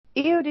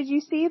Ew, did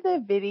you see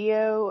the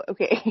video?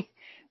 Okay.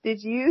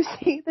 Did you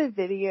see the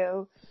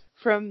video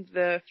from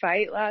the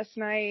fight last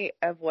night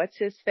of what's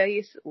his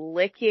face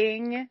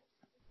licking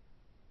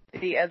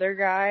the other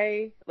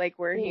guy? Like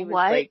where he was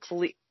like,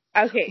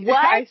 okay.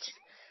 What?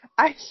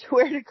 I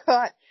swear to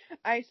God,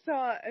 I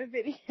saw a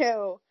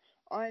video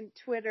on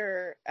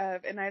Twitter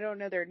of, and I don't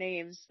know their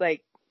names,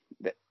 like,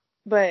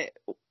 but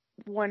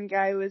one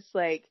guy was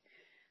like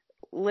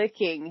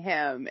licking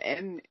him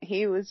and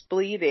he was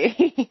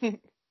bleeding.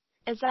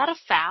 Is that a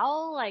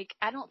foul? Like,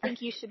 I don't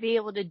think you should be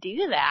able to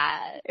do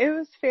that. It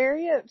was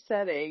very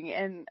upsetting,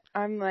 and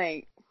I'm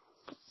like,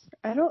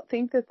 I don't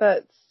think that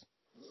that's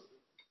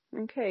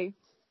okay.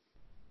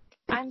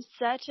 I'm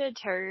such a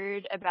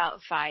turd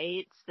about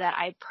fights that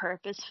I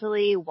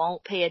purposefully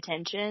won't pay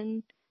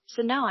attention.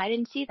 So no, I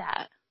didn't see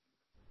that.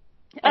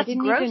 That's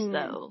gross,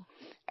 though.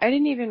 I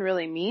didn't even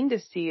really mean to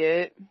see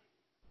it.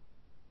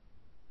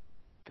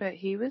 But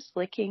he was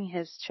licking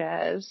his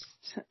chest,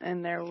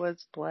 and there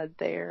was blood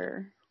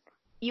there.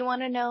 You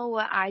want to know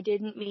what I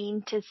didn't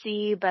mean to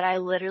see, but I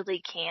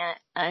literally can't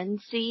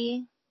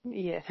unsee?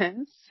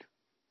 Yes.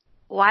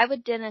 Why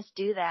would Dennis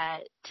do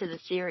that to the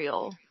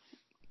cereal?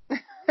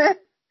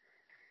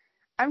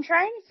 I'm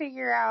trying to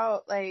figure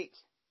out, like,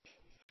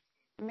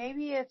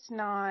 maybe it's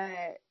not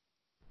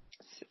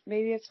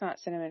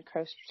Cinnamon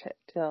Toast,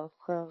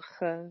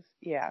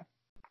 yeah.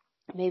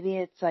 Maybe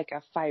it's like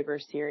a fiber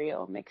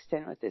cereal mixed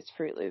in with his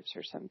Fruit Loops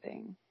or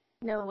something.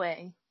 No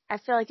way. I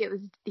feel like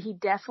he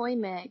definitely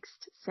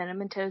mixed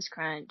Cinnamon Toast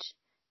Crunch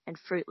and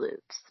Fruit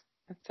Loops.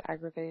 That's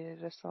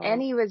aggravated assault. And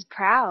he was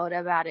proud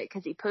about it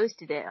because he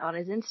posted it on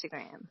his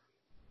Instagram.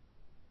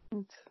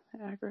 It's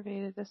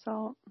aggravated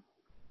assault.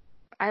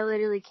 I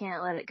literally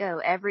can't let it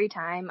go. Every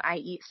time I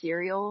eat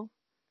cereal,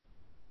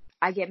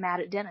 I get mad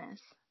at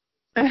Dennis.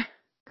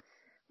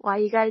 Why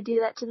you gotta do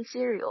that to the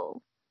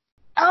cereal?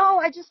 Oh,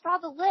 I just saw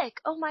the lick.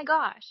 Oh my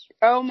gosh.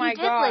 Oh my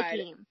God. He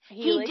did lick him.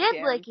 He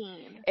did lick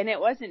him. And it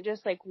wasn't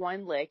just like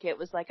one lick. It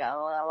was like a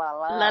la la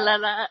la. La la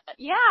la.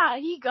 Yeah,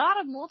 he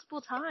got him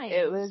multiple times.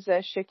 It was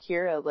a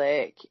Shakira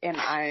lick, and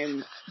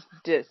I'm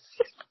disgusted.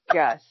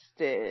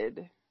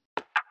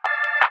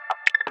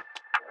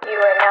 You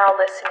are now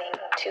listening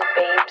to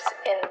Babes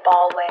in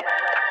Ballland.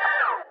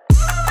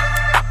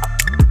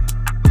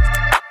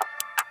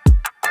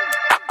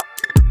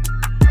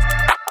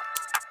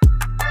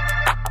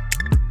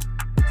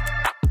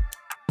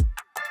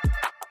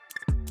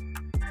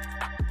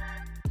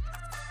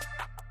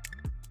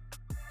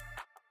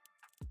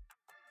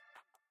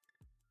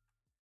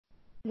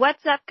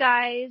 What's up,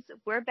 guys?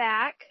 We're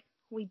back.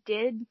 We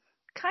did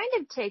kind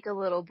of take a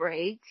little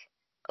break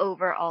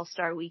over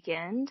All-Star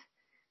Weekend.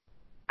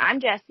 I'm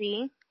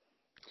Jessie.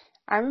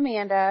 I'm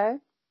Amanda.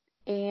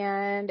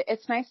 And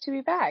it's nice to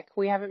be back.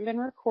 We haven't been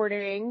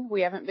recording.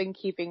 We haven't been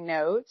keeping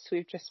notes.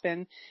 We've just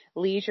been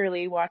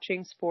leisurely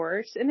watching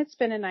sports. And it's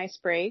been a nice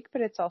break,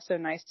 but it's also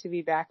nice to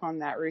be back on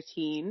that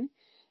routine.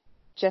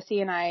 Jessie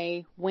and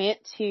I went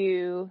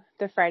to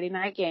the Friday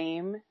night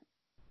game,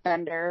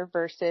 Thunder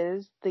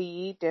versus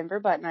the Denver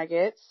Butt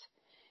Nuggets.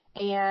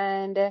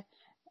 And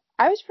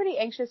I was pretty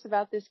anxious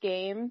about this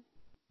game.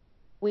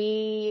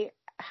 We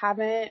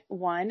haven't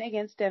won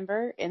against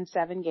Denver in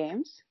 7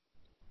 games.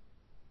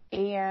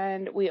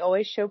 And we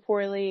always show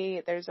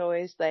poorly. There's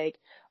always like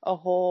a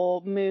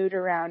whole mood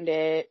around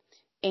it.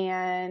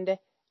 And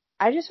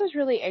I just was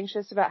really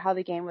anxious about how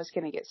the game was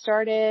going to get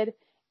started.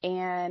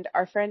 And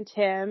our friend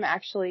Tim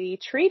actually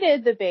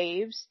treated the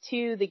babes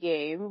to the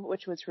game,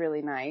 which was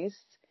really nice.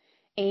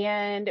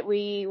 And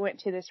we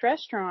went to this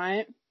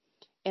restaurant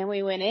and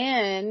we went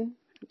in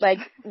like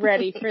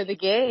ready for the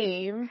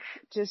game,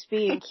 just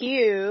being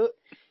cute.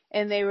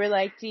 And they were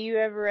like, "Do you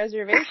have a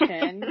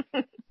reservation?"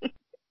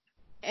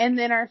 And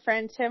then our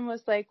friend Tim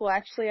was like, "Well,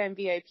 actually, I'm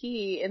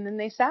VIP." And then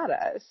they sat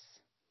us.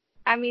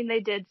 I mean,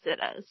 they did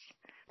sit us,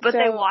 but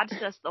they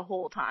watched us the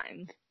whole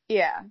time.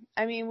 Yeah.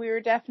 I mean, we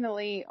were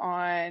definitely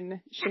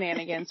on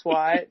shenanigans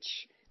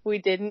watch. We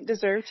didn't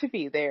deserve to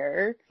be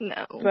there.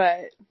 No.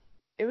 But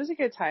it was a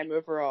good time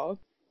overall.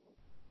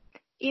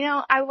 You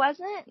know, I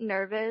wasn't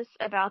nervous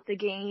about the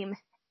game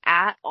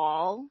at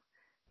all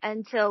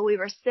until we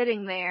were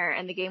sitting there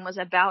and the game was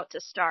about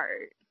to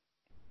start.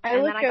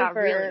 And then I got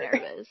really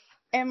nervous.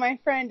 And my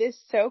friend is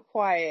so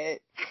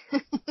quiet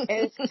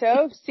and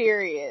so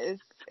serious.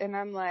 And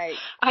I'm like,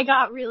 I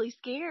got really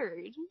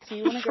scared. Do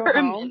you want to go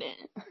for home?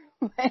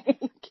 A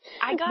minute.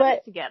 I got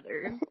it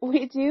together.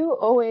 We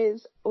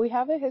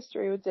have a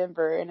history with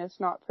Denver and it's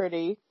not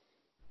pretty.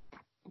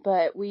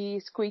 But we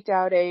squeaked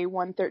out a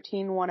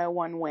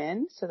 113-101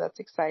 win. So that's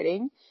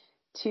exciting.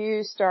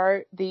 To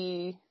start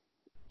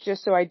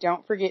just so I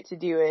don't forget to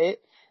do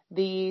it,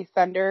 the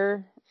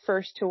Thunder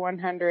first to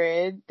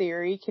 100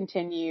 theory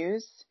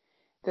continues.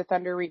 The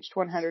Thunder reached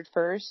 100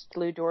 first.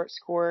 Lou Dort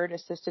scored,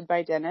 assisted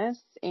by Dennis,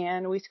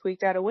 and we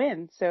squeaked out a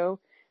win. So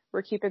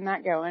we're keeping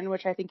that going,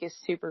 which I think is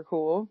super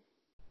cool.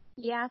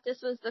 Yeah,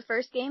 this was the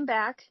first game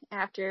back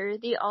after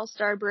the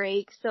All-Star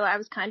break, so I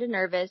was kind of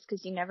nervous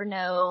because you never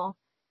know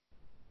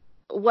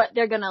what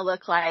they're going to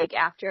look like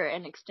after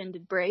an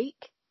extended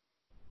break.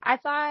 I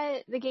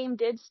thought the game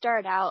did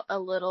start out a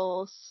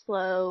little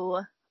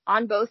slow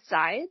on both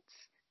sides,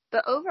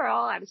 but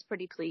overall I was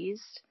pretty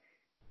pleased.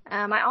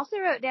 I also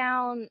wrote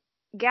down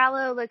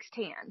Gallo looks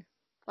tan.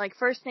 Like,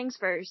 first things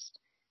first,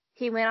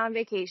 he went on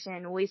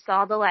vacation, we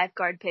saw the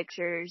lifeguard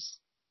pictures,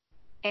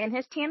 and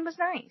his tan was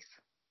nice.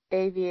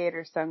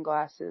 Aviator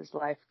sunglasses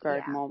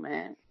lifeguard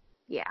moment.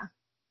 Yeah.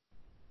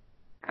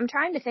 I'm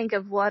trying to think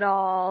of what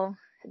all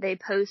they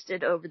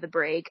posted over the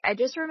break. I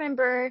just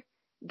remember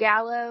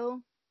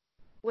Gallo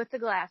with the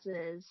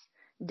glasses,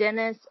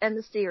 Dennis and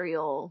the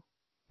cereal,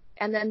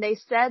 and then they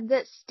said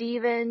that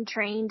Steven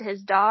trained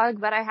his dog,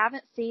 but I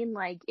haven't seen,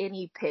 like,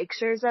 any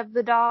pictures of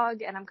the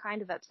dog, and I'm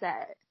kind of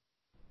upset.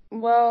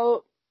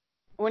 Well,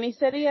 when he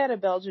said he had a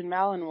Belgian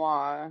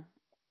Malinois,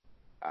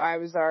 I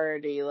was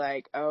already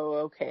like, oh,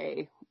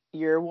 okay,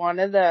 you're one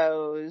of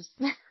those.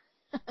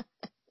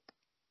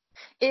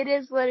 It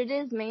is what it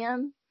is,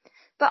 ma'am.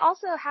 But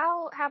also,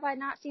 how have I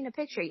not seen a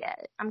picture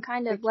yet? I'm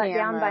kind of let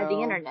down by the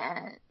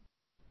internet.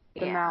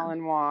 The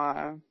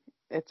Malinois,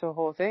 it's a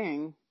whole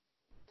thing.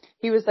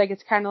 He was like,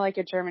 it's kind of like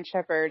a German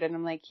Shepherd. And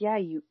I'm like, yeah,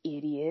 you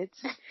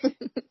idiots.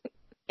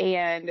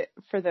 And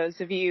for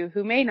those of you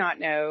who may not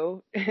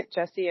know,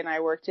 Jesse and I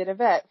worked at a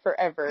vet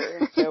forever.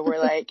 And so we're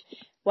like,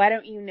 why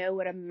don't you know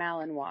what a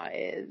Malinois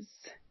is?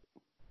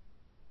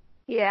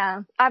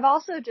 Yeah. I've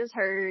also just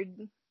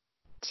heard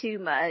too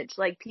much.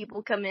 Like,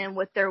 people come in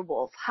with their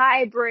wolf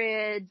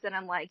hybrids, and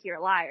I'm like, you're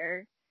a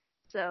liar.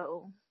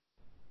 So,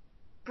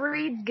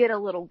 breeds get a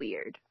little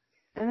weird.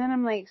 And then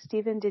I'm like,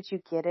 Steven, did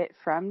you get it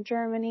from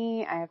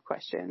Germany? I have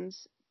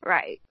questions.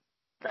 Right.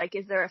 Like,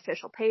 is there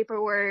official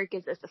paperwork?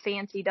 Is this a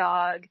fancy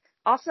dog?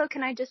 Also,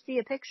 can I just see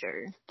a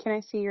picture? Can I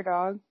see your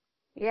dog?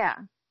 Yeah.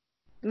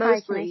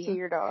 Mostly. Hi, can I see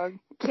your dog?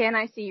 Can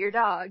I see your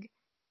dog?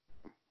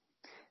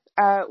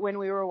 When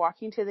we were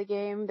walking to the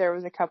game, there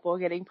was a couple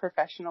getting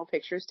professional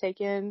pictures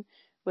taken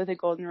with a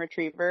golden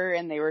retriever,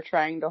 and they were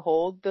trying to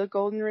hold the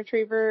golden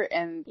retriever,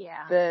 and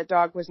the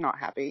dog was not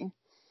happy.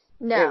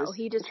 No,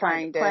 he just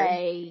trying to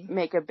play.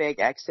 Make a big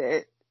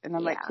exit, and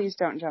I'm like, please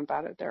don't jump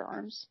out of their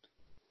arms.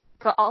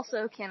 But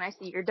also, can I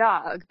see your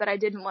dog? But I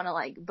didn't want to,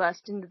 like,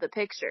 bust into the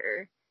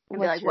picture and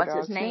be like, what's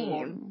his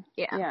name?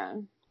 Yeah.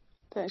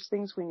 There's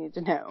things we need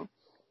to know.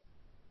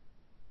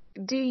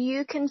 Do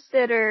you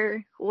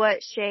consider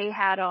what Shea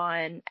had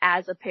on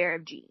as a pair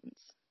of jeans?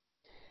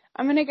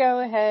 I'm going to go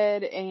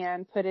ahead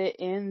and put it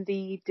in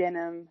the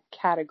denim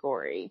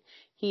category.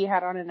 He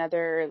had on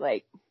another,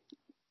 like,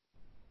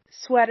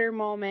 sweater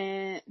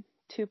moment,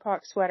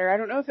 Tupac sweater. I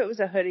don't know if it was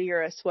a hoodie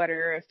or a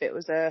sweater, if it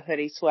was a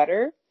hoodie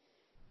sweater,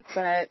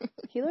 but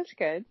he looked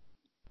good.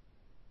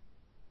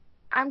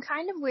 I'm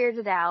kind of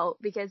weirded out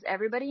because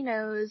everybody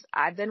knows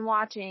I've been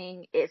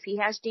watching if he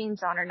has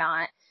jeans on or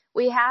not.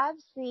 We have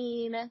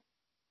seen,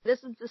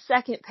 this is the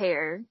second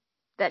pair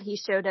that he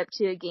showed up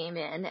to a game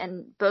in,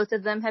 and both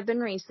of them have been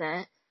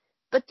recent.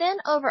 But then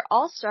over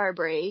All-Star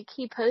break,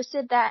 he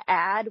posted that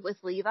ad with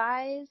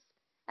Levi's,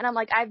 and I'm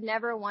like, I've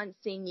never once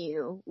seen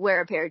you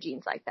wear a pair of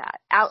jeans like that,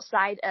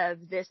 outside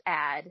of this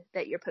ad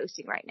that you're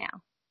posting right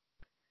now.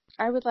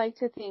 I would like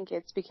to think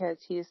it's because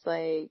he's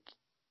like,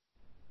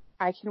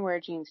 I can wear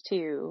jeans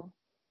too.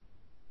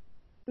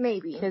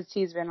 Maybe. Because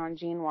he's been on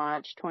Jean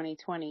Watch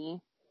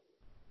 2020.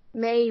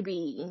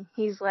 Maybe.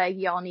 He's like,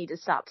 y'all need to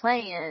stop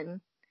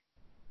playing.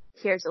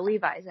 Here's a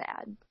Levi's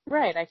ad.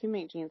 Right, I can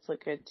make jeans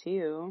look good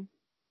too.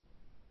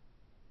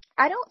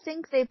 I don't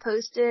think they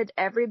posted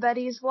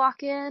everybody's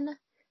walk-in.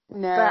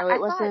 No, but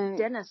it wasn't. Thought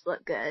Dennis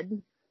looked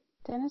good.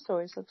 Dennis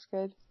always looks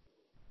good.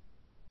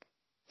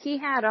 He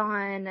had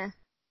on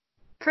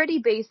pretty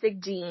basic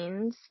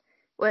jeans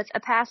with a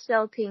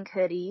pastel pink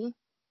hoodie,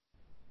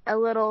 a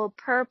little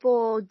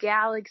purple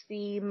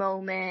Galaxy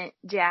moment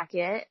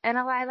jacket, and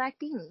a lilac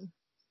beanie.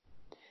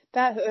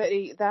 That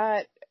hoodie,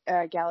 that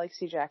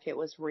Galaxy jacket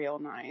was real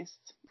nice.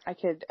 I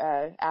could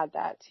add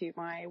that to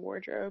my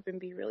wardrobe and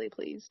be really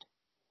pleased.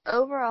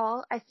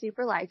 Overall, I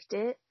super liked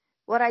it.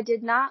 What I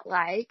did not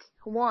like,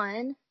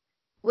 one,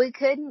 we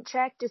couldn't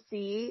check to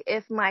see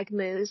if Mike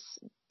Moose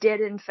did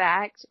in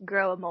fact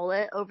grow a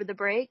mullet over the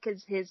break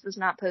because his was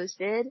not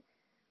posted.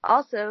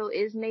 Also,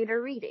 is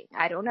Nader reading?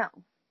 I don't know.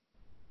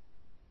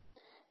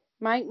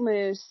 Mike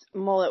Moose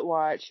Mullet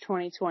Watch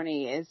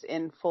 2020 is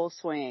in full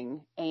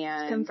swing,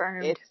 and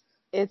confirmed.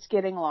 It's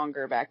getting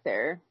longer back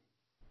there.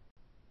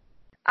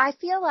 I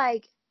feel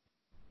like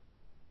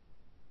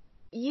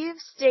you've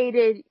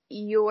stated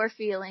your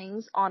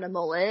feelings on a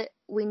mullet.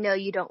 We know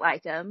you don't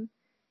like them.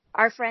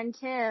 Our friend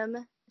Tim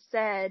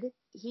said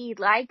he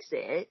likes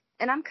it,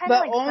 and I'm kind of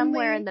like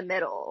somewhere in the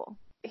middle.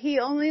 He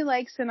only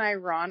likes an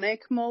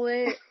ironic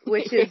mullet,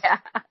 which is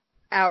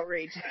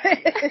outrageous.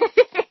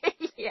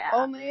 Yeah.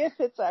 Only if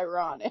it's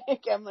ironic.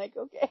 I'm like,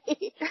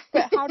 okay.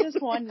 But how does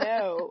one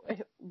know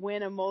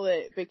when a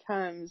mullet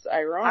becomes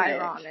ironic?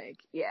 Ironic,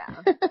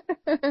 yeah.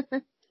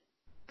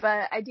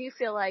 But I do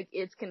feel like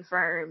it's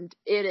confirmed.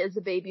 It is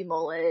a baby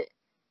mullet.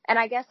 And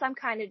I guess I'm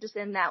kind of just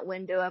in that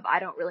window of I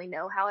don't really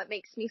know how it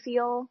makes me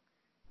feel.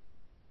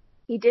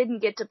 He didn't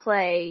get to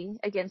play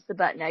against the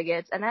Butt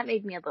Nuggets, and that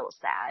made me a little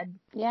sad.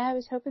 Yeah, I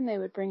was hoping they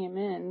would bring him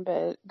in,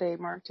 but they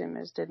marked him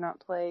as did not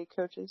play,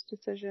 coach's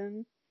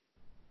decision.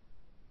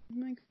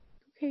 I'm like,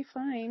 okay,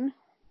 fine.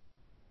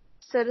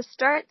 So to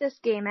start this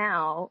game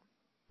out,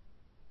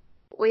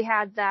 we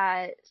had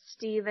that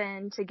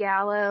Steven to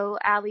Gallo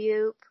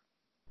alley-oop.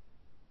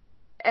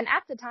 And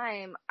at the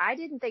time, I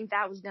didn't think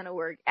that was going to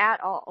work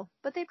at all,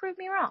 but they proved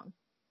me wrong.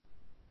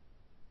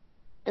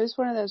 It was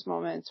one of those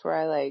moments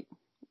where I,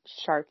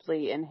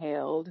 sharply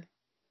inhaled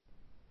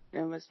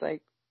and was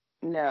like,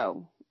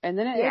 no. And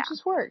then it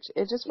just worked.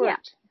 It just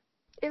worked.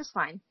 Yeah, it was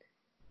fine.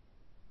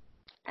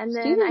 And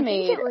then Steven I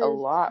think made a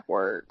lot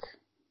work.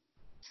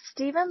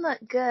 Steven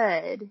looked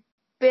good.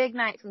 Big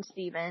night from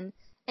Steven.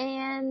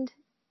 And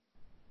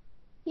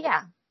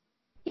yeah,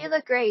 he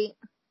looked great.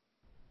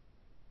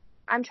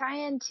 I'm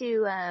trying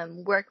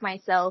to work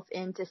myself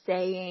into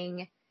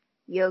saying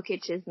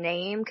Jokic's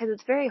name because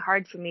it's very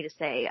hard for me to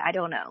say. I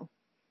don't know.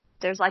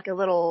 There's like a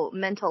little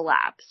mental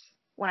lapse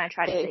when I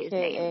try to say his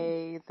name.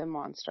 AKA the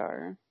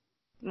Monstar.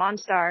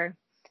 Monstar.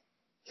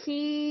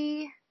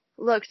 He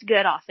looked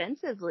good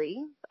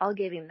offensively. I'll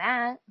give him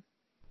that.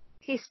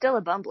 He's still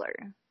a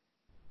bumbler.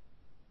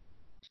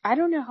 I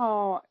don't know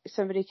how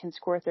somebody can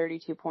score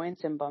 32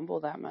 points and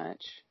bumble that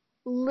much.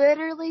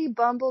 Literally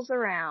bumbles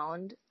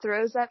around,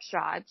 throws up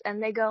shots,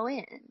 and they go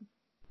in.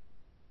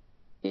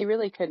 He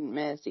really couldn't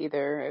miss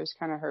either. It was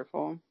kind of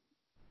hurtful.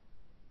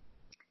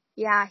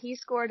 Yeah, he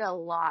scored a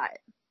lot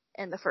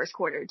in the first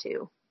quarter,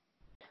 too.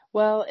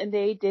 Well, and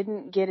they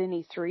didn't get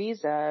any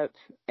threes up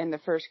in the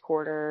first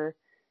quarter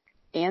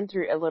and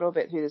through a little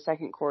bit through the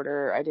second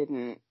quarter. I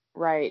didn't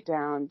write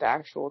down the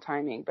actual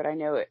timing, but I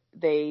know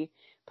they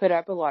put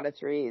up a lot of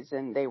threes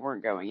and they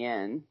weren't going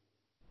in.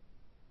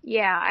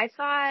 Yeah, I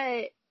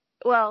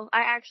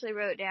actually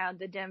wrote down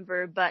the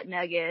Denver Butt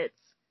Nuggets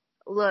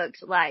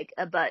looked like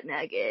a butt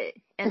nugget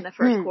in the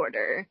first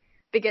quarter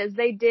because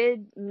they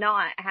did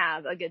not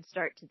have a good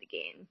start to the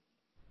game.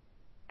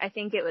 I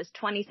think it was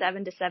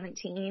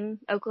 27-17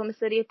 Oklahoma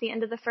City at the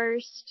end of the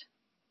first.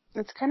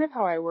 That's kind of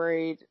how I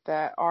worried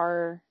that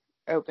our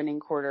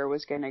opening quarter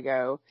was going to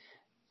go.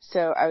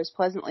 So I was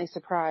pleasantly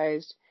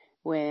surprised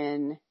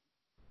when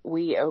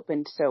we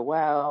opened so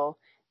well.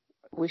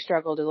 We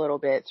struggled a little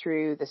bit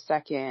through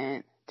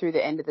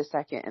the end of the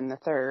second and the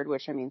third,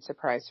 which, I mean,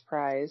 surprise,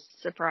 surprise.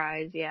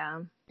 Surprise,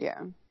 yeah.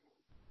 Yeah.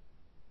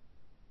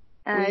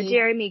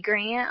 Jeremy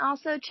Grant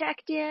also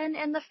checked in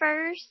the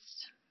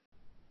first.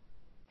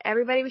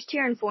 Everybody was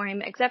cheering for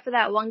him, except for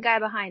that one guy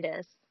behind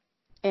us.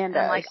 And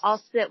us.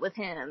 I'll sit with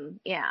him.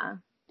 Yeah.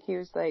 He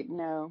was like,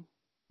 no.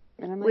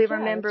 And I'm like, we yeah,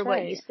 remember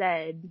what you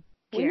said,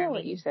 Jeremy. We know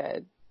what you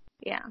said.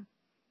 Yeah.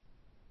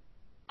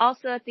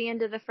 Also, at the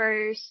end of the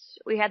first,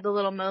 we had the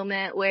little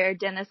moment where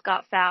Dennis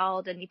got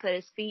fouled and he put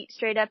his feet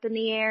straight up in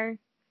the air.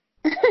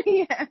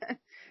 Yeah.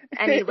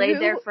 And he laid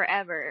there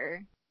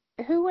forever.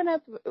 Who went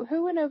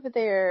over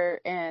there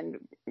and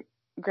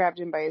grabbed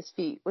him by his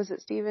feet? Was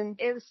it Steven?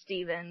 It was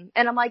Steven.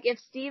 And I'm like, if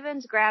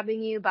Steven's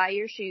grabbing you by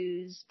your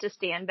shoes to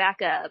stand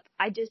back up,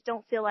 I just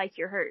don't feel like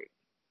you're hurt.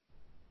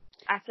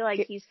 I feel like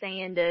he's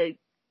saying to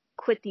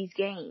quit these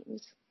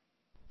games.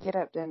 Get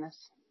up, Dennis.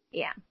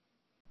 Yeah.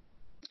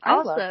 I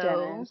love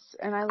Dennis,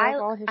 and I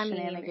love all his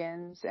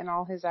shenanigans and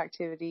all his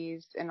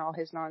activities and all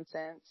his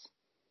nonsense.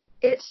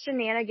 It's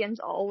shenanigans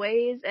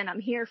always, and I'm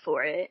here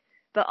for it.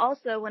 But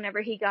also,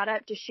 whenever he got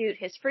up to shoot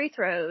his free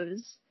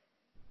throws,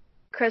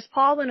 Chris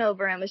Paul went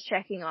over and was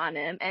checking on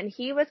him, and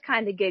he was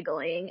kind of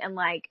giggling and,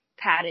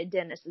 patted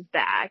Dennis's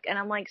back. And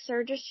I'm like,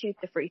 sir, just shoot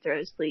the free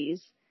throws,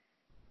 please.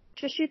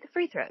 Just shoot the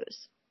free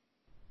throws.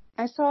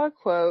 I saw a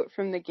quote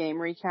from the game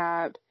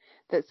recap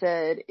that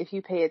said, if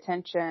you pay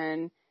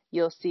attention,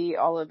 you'll see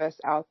all of us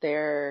out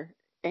there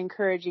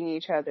encouraging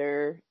each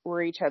other.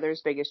 We're each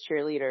other's biggest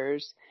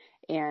cheerleaders,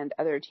 and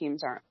other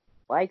teams aren't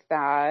like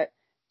that.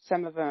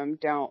 Some of them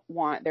don't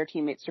want their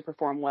teammates to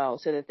perform well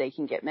so that they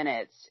can get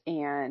minutes.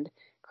 And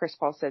Chris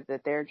Paul said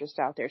that they're just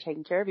out there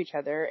taking care of each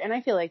other. And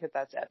I feel like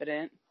that's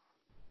evident.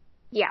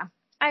 Yeah,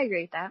 I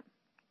agree with that.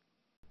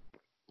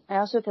 I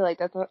also feel like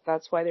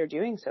that's why they're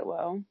doing so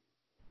well.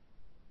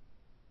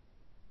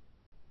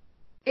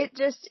 It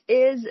just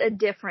is a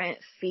different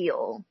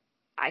feel,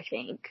 I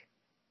think.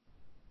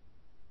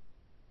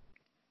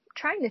 I'm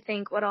trying to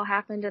think what all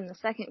happened in the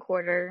second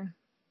quarter.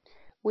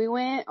 We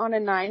went on a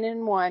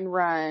 9-1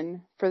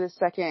 run for the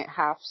second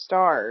half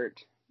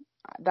start.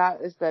 That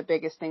is the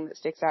biggest thing that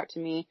sticks out to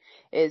me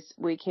is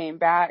we came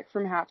back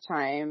from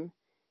halftime,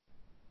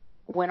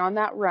 went on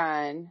that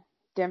run,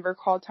 Denver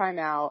called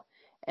timeout,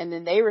 and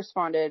then they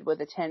responded with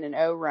a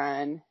 10-0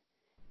 run,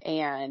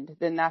 and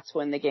then that's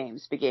when the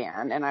games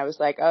began. And I was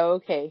like, oh,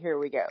 okay, here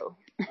we go.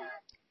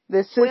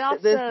 This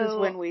is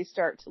when we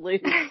start to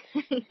lose.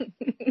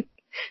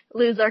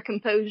 Lose our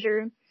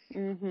composure.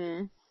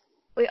 Mm-hmm.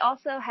 We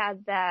also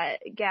had that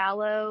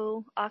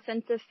Gallo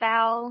offensive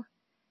foul.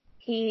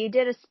 He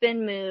did a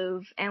spin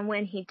move, and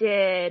when he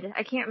did,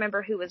 I can't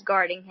remember who was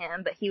guarding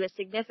him, but he was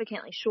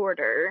significantly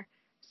shorter.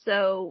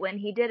 So when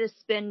he did a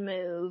spin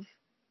move,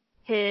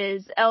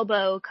 his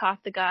elbow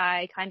caught the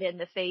guy kind of in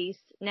the face,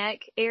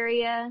 neck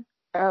area.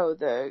 Oh,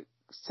 the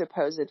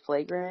supposed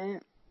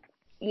flagrant?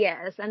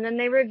 Yes, and then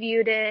they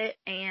reviewed it,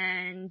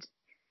 and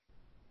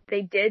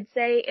they did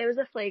say it was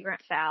a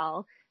flagrant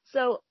foul.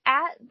 So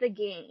at the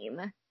game,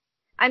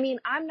 I mean,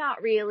 I'm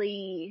not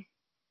really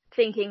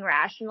thinking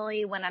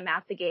rationally when I'm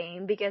at the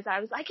game because I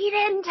was like, he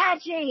didn't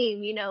touch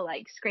him,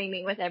 like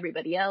screaming with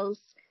everybody else.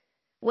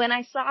 When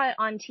I saw it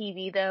on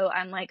TV, though,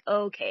 I'm like,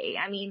 okay.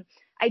 I mean,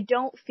 I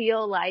don't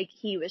feel like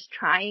he was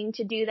trying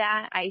to do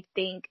that. I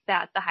think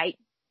that the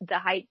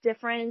height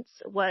difference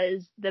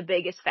was the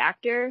biggest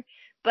factor,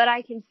 but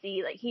I can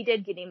see, like, he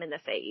did get him in the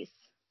face.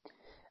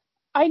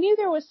 I knew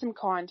there was some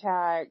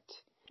contact.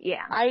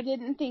 Yeah. I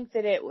didn't think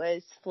that it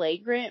was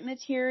flagrant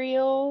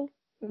material.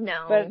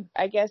 No. But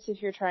I guess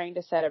if you're trying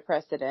to set a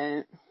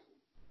precedent.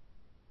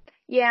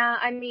 Yeah,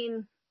 I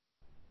mean.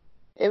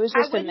 It was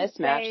just a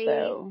mismatch,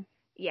 though.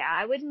 Yeah,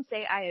 I wouldn't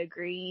say I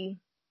agree.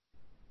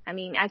 I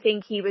mean, I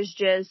think he was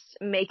just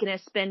making a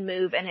spin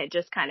move and it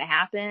just kind of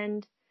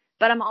happened.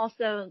 But I'm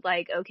also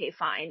like, okay,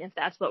 fine. If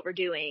that's what we're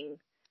doing,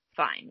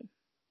 fine.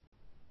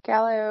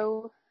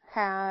 Gallo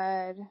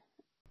had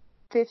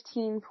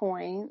 15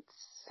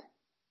 points.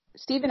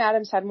 Steven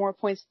Adams had more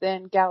points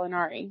than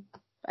Gallinari.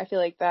 I feel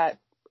like that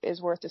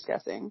is worth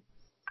discussing.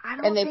 I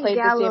don't think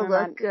Gallo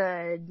looked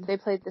good. They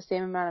played the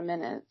same amount of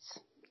minutes.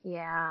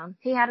 Yeah,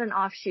 he had an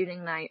off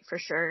shooting night for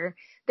sure.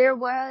 There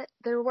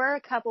were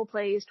a couple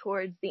plays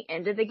towards the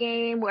end of the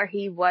game where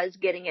he was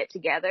getting it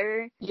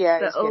together. Yeah,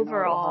 but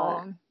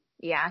overall,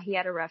 yeah, he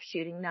had a rough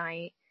shooting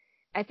night.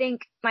 I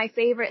think my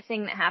favorite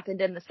thing that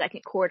happened in the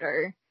second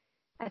quarter,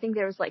 I think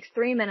there was like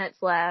 3 minutes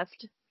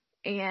left,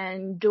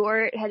 and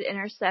Dort had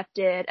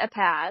intercepted a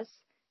pass,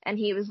 and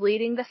he was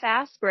leading the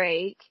fast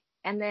break,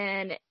 and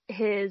then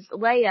his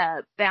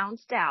layup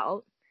bounced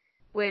out,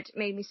 which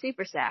made me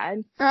super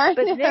sad. But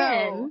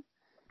then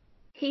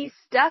he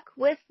stuck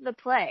with the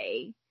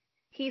play.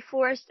 He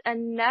forced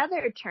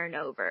another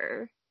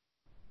turnover.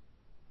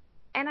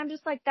 And I'm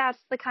just like, that's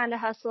the kind of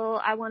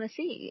hustle I want to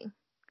see.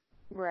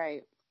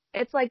 Right.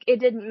 It's like it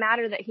didn't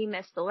matter that he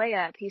missed the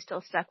layup. He still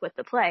stuck with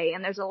the play.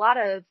 And there's a lot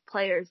of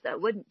players that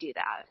wouldn't do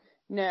that.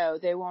 No,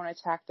 they won't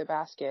attack the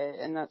basket.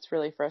 And that's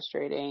really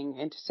frustrating.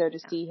 And so to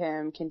see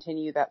him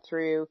continue that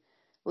through.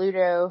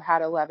 Ludo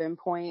had 11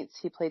 points.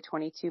 He played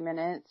 22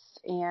 minutes,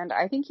 and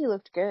I think he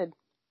looked good.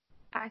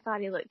 I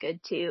thought he looked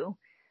good, too.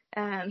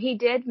 He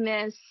did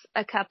miss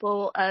a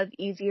couple of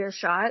easier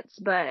shots,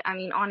 but, I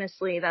mean,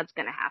 honestly, that's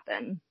going to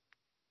happen.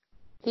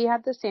 He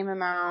had the same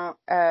amount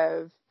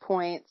of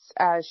points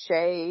as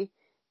Shea,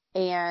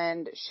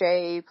 and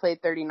Shea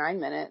played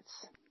 39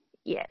 minutes.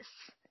 Yes.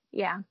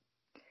 Yeah.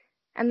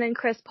 And then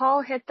Chris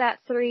Paul hit that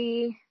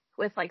three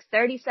with like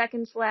 30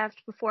 seconds left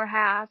before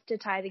half to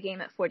tie the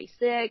game at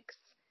 46.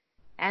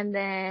 And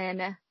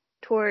then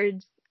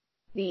towards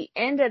the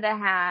end of the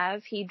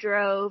half, he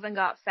drove and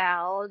got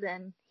fouled,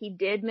 and he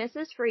did miss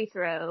his free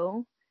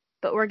throw,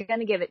 but we're going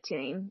to give it to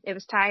him. It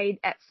was tied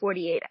at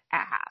 48 at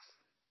half.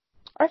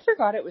 I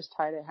forgot it was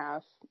tied at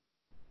half.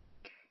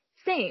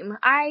 Same.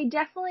 I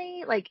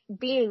definitely,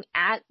 being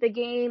at the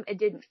game, it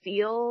didn't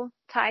feel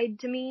tied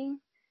to me,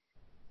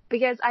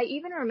 because I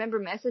even remember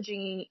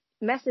messaging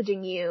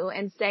you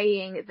and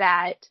saying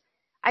that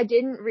I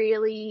didn't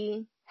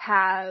really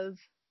have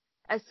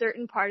a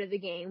certain part of the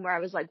game where I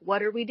was like,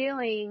 what are we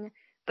doing?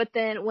 But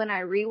then when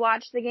I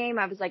rewatched the game,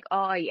 I was like,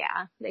 oh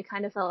yeah, they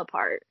kind of fell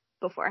apart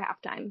before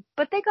halftime,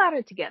 but they got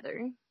it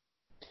together.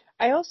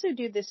 I also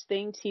do this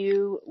thing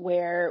too,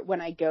 where when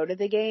I go to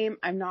the game,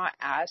 I'm not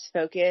as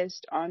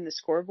focused on the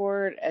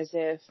scoreboard as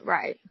if,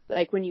 right,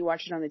 like when you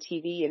watch it on the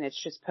TV and it's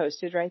just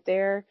posted right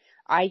there,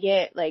 I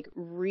get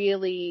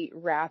really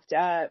wrapped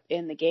up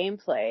in the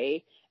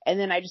gameplay. And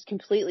then I just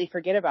completely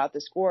forget about the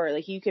score.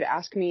 Like, you could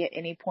ask me at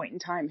any point in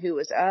time who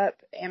was up,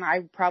 and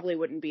I probably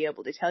wouldn't be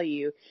able to tell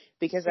you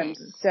because I'm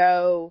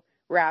so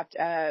wrapped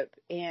up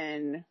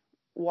in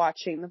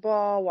watching the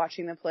ball,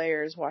 watching the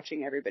players,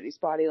 watching everybody's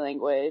body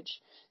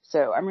language.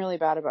 So I'm really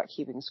bad about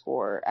keeping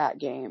score at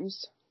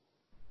games.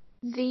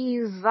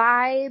 The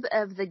vibe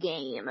of the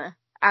game,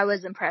 I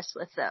was impressed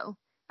with, though.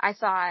 I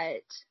thought,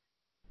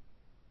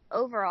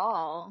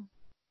 overall,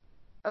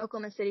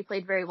 Oklahoma City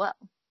played very well.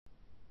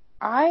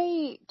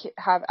 I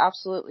have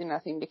absolutely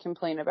nothing to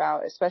complain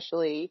about,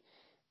 especially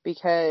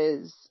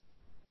because,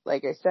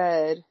 like I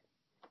said,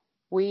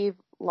 we've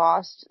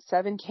lost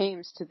 7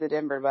 games to the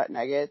Denver Butt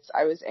Nuggets.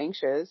 I was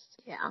anxious.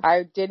 Yeah.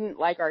 I didn't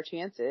like our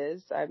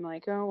chances. I'm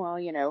like, oh,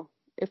 well,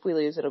 if we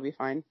lose, it'll be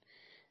fine.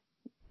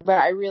 But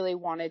I really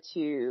wanted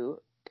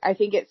to, I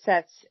think it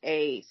sets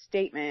a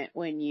statement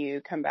when you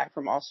come back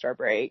from All-Star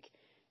break.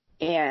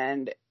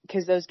 And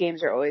because those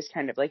games are always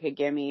kind of like a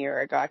gimme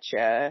or a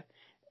gotcha.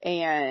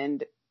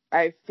 And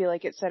I feel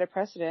like it set a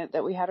precedent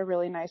that we had a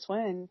really nice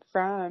win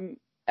from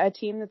a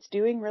team that's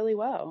doing really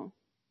well.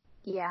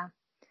 Yeah.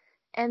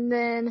 And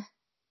then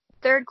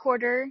third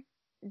quarter,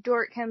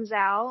 Dort comes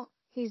out.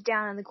 He's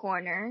down in the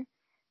corner.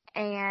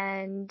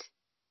 And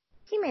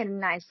he made a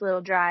nice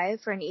little drive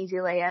for an easy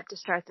layup to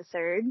start the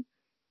third.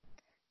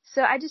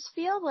 So I just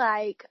feel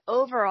like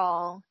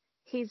overall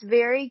he's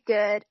very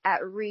good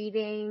at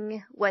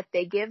reading what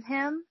they give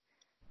him.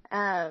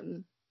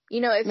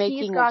 If he's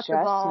Making got the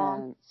ball,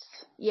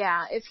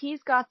 adjustments. if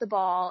he's got the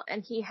ball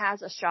and he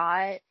has a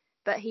shot,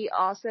 but he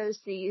also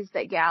sees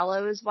that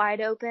Gallo is wide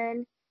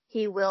open,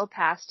 he will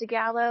pass to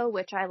Gallo,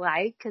 which I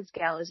like because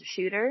Gallo's a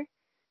shooter.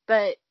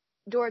 But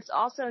Dort's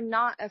also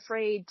not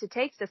afraid to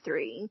take the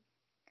three.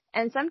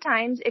 And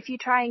sometimes if you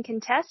try and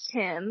contest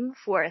him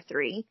for a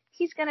three,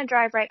 he's going to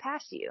drive right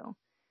past you.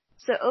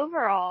 So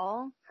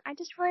overall, I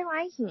just really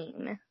like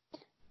him.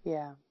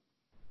 Yeah.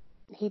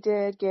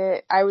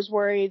 I was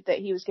worried that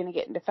he was going to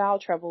get into foul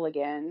trouble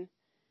again,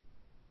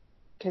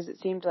 because it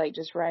seemed like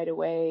just right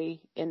away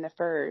in the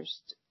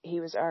first, he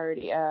was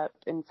already up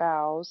in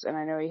fouls, and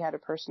I know he had a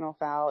personal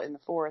foul in the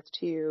fourth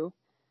too.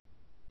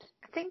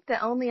 I think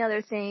the only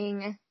other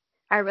thing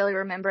I really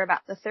remember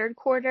about the third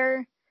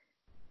quarter,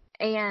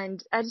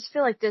 and I just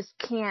feel like this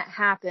can't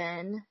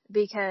happen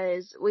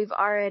because we've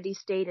already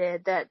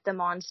stated that the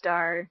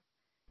Monstar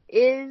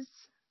is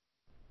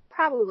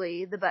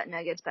probably the Butt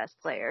Nuggets' best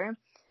player.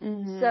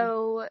 Mm-hmm.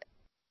 So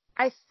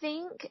I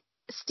think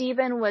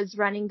Steven was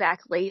running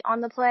back late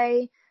on the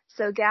play,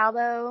 so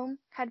Gallo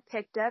had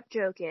picked up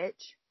Jokic,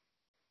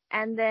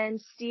 and then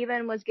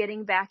Steven was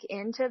getting back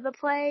into the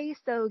play,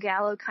 so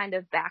Gallo kind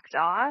of backed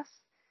off.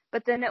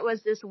 But then it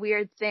was this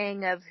weird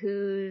thing of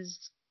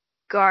who's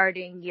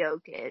guarding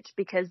Jokic,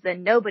 because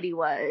then nobody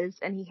was,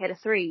 and he hit a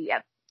three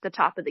at the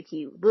top of the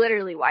key,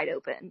 literally wide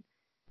open.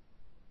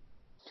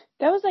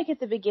 That was like at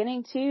the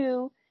beginning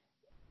too,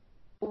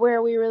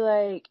 where we were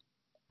like,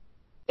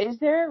 is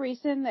there a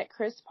reason that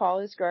Chris Paul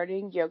is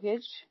guarding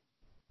Jokic?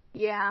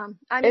 Yeah,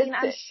 I mean,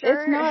 I'm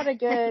sure it's not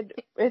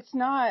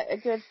a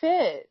good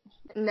fit.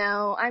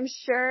 No, I'm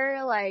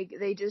sure like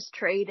they just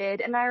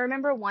traded. And I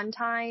remember one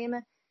time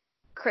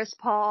Chris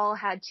Paul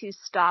had to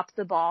stop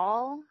the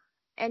ball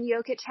and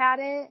Jokic had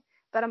it,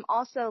 but I'm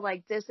also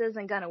like, this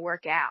isn't going to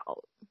work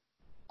out.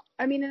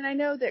 I mean, and I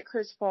know that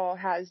Chris Paul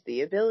has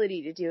the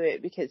ability to do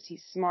it because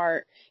he's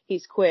smart,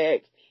 he's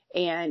quick,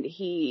 and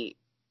he,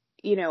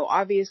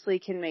 obviously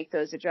can make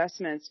those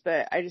adjustments,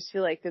 but I just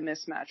feel like the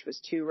mismatch was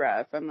too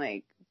rough. I'm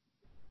like,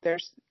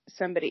 there's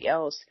somebody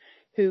else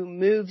who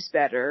moves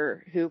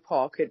better who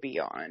Paul could be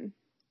on.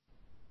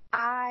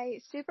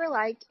 I super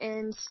liked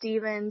in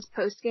Steven's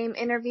post-game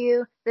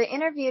interview. They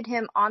interviewed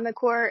him on the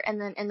court and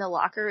then in the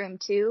locker room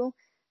too.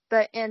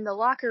 But in the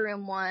locker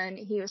room one,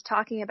 he was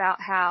talking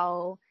about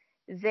how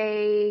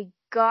they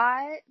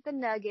got the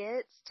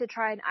Nuggets to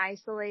try and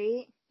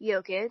isolate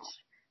Jokic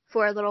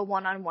for a little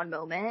one-on-one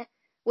moment,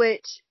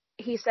 which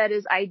he said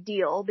is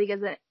ideal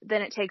because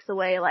then it takes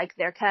away like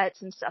their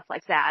cuts and stuff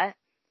like that.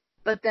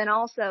 But then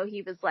also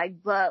he was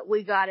like, but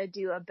we got to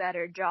do a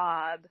better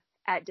job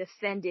at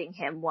defending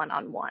him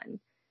one-on-one.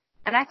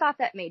 And I thought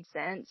that made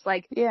sense.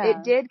 Like,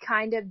 It did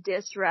kind of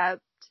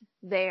disrupt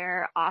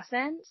their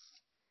offense.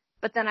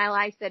 But then I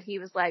liked that he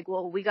was like,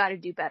 well, we got to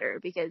do better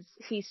because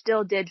he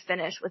still did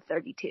finish with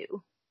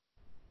 32.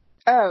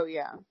 Oh,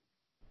 yeah.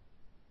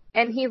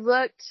 And he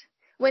looked,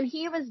 when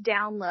he was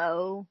down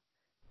low,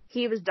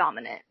 he was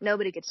dominant.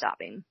 Nobody could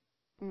stop him.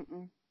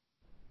 Mm-mm.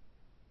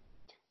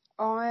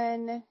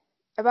 On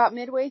about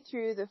midway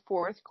through the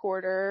fourth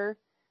quarter,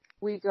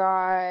 we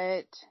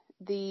got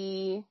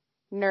the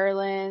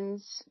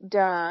Nerlens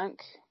dunk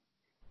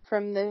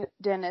from the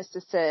Dennis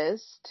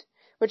assist,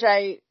 which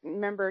I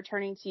remember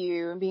turning to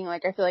you and being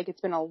like, I feel like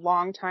it's been a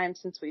long time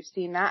since we've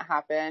seen that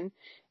happen.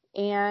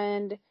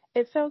 And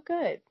it felt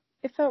good.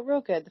 It felt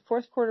real good. The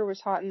fourth quarter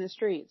was hot in the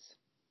streets.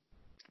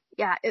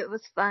 Yeah, it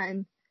was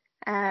fun.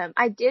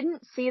 I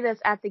didn't see this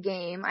at the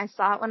game. I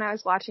saw it when I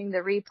was watching the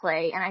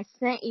replay, and I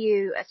sent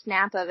you a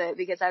snap of it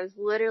because I was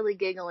literally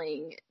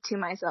giggling to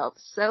myself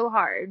so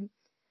hard.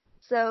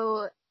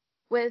 So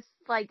with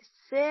like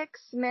 6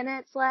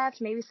 minutes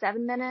left, maybe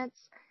 7 minutes,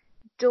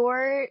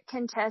 Dort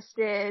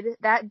contested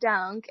that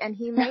dunk, and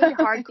he made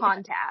hard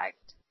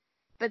contact.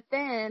 But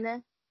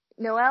then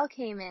Noel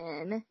came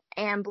in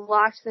and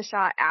blocked the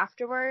shot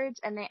afterwards,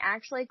 and they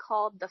actually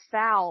called the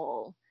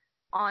foul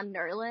on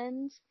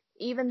Nerlens,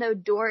 even though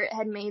Dort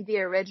had made the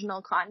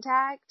original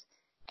contact.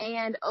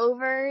 And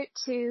over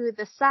to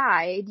the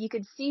side, you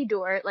could see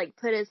Dort like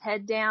put his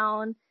head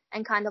down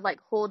and kind of like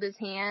hold his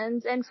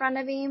hands in front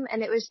of him.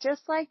 And it was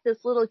just like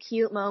this little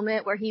cute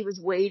moment where he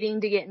was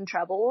waiting to get in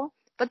trouble.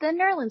 But then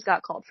Nerlens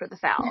got called for the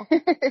foul.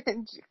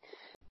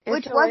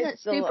 Which wasn't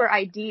super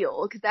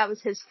ideal because that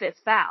was his 5th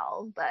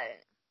foul, but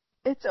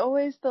it's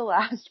always the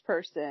last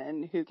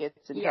person who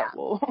gets in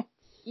trouble.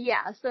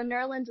 Yeah, so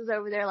Nerlens is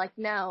over there like,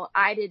 no,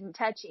 I didn't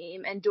touch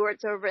him, and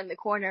Dort's over in the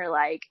corner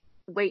like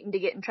waiting to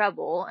get in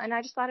trouble, and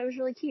I just thought it was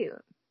really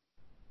cute.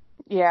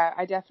 Yeah,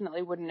 I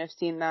definitely wouldn't have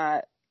seen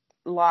that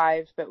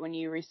live, but when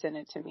you resent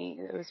it to me,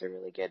 it was a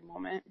really good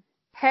moment.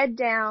 Head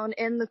down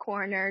in the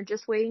corner,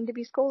 just waiting to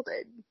be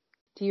scolded.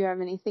 Do you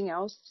have anything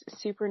else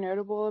super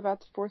notable about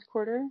the fourth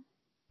quarter?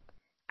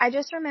 I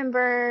just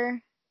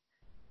remember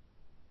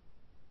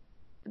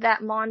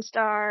that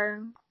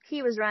Monstar,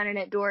 he was running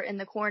at Dort in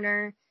the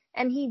corner,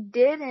 and he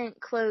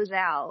didn't close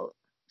out.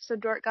 so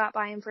Dort got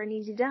by him for an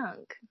easy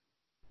dunk.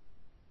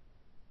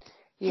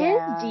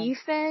 Yeah. His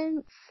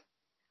defense,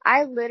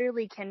 I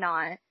literally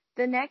cannot.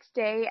 The next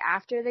day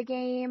after the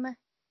game,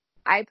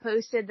 I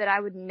posted that I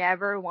would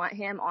never want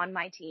him on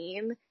my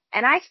team.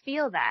 And I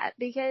feel that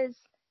because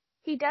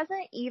he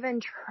doesn't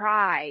even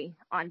try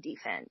on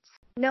defense.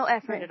 No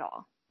effort at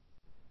all.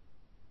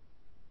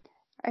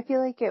 I feel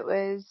like it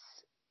was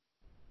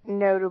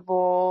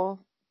notable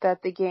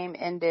that the game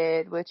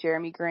ended with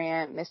Jeremy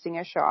Grant missing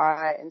a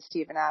shot and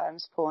Steven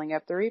Adams pulling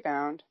up the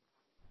rebound.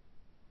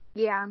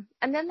 Yeah.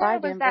 And then there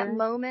was that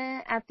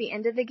moment at the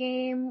end of the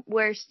game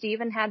where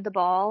Steven had the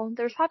ball.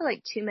 There was probably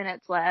like 2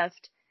 minutes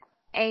left.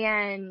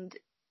 And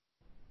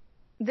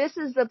this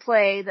is the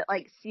play that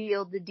like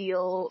sealed the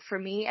deal for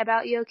me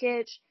about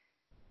Jokic.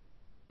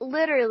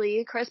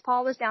 Literally, Chris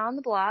Paul was down on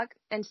the block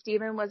and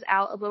Steven was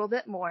out a little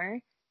bit more.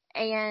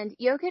 And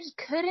Jokic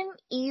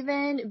couldn't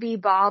even be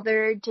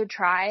bothered to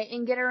try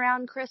and get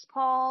around Chris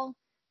Paul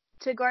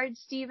to guard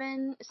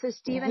Steven. So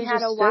Steven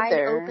had a wide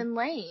open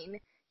lane.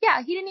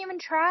 Yeah, he didn't even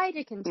try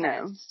to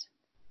contest.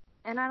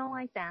 No. And I don't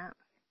like that.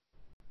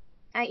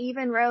 I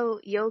even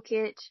wrote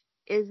Jokic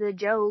is a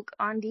joke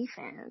on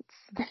defense.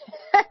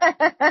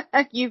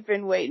 You've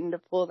been waiting to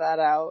pull that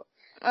out.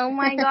 Oh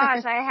my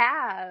gosh, I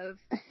have.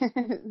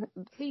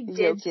 He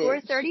did score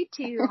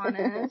 32 on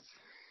us.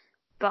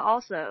 But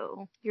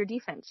also, your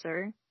defense,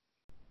 sir.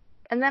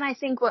 And then I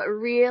think what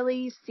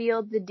really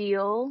sealed the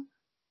deal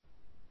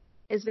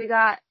is we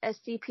got a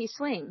CP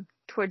swing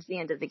towards the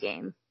end of the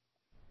game.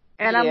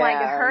 And I'm like,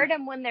 hurt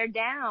them when they're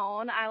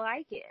down. I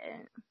like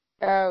it.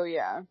 Oh,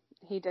 yeah.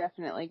 He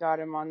definitely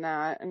got him on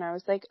that. And I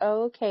was like,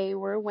 oh, okay,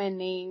 we're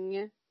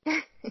winning.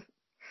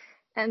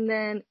 And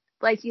then,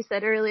 like you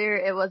said earlier,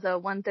 it was a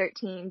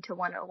 113-101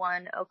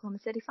 Oklahoma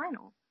City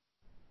final.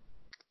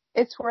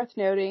 It's worth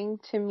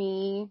noting to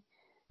me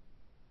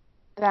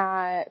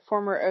that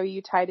former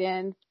OU tight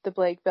end, the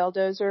Blake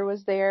Belldozer,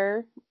 was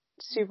there.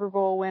 Super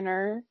Bowl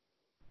winner.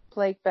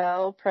 Blake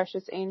Bell,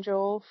 precious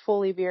angel,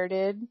 fully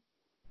bearded.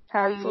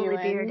 How you fully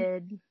doing?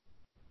 Bearded.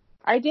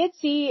 I did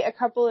see a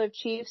couple of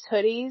Chiefs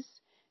hoodies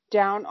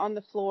down on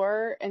the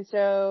floor, and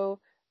so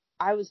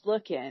I was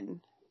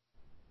looking.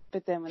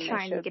 But then when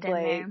they showed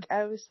Blake,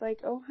 I was like,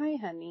 oh, hi,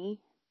 honey.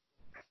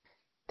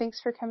 Thanks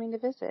for coming to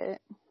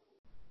visit.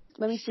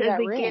 Let me see that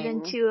ring. Should we get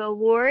into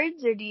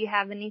awards, or do you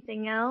have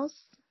anything else?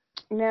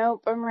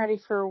 Nope, I'm ready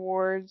for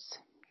awards.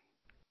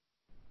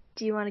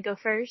 Do you want to go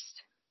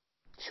first?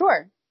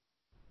 Sure.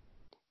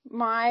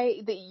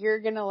 You're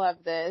going to love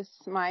this.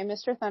 My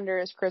Mr. Thunder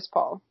is Chris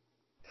Paul.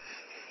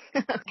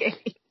 Okay.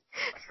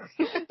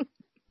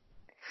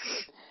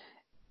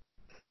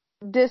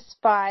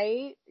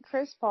 Despite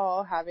Chris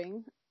Paul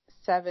having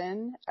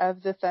 7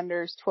 of the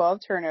Thunder's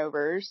 12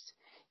 turnovers,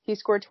 he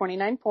scored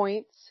 29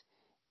 points.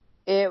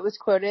 It was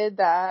quoted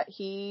that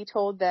he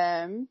told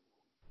them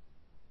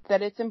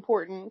that it's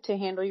important to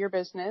handle your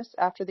business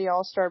after the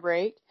All-Star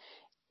break.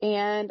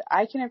 And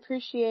I can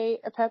appreciate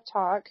a pep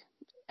talk.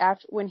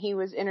 When he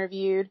was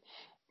interviewed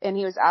and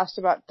he was asked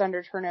about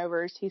Thunder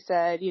turnovers, he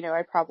said,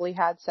 I probably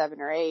had 7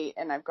 or 8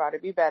 and I've got to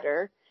be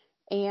better.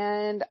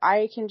 And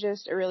I can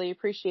just really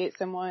appreciate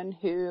someone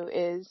who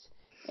is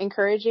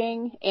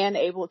encouraging and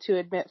able to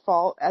admit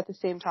fault at the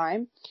same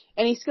time.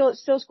 And he still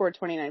scored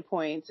 29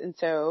 points. And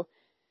so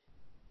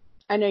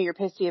I know you're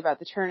pissy about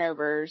the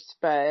turnovers,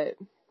 but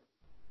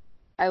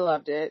I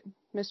loved it.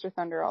 Mr.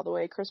 Thunder all the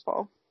way, Chris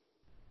Paul.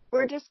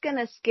 We're just going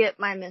to skip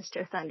my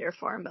Mr. Thunder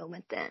for a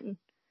moment then.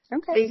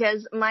 Okay.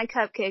 Because my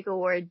cupcake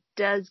award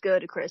does go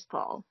to Chris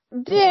Paul.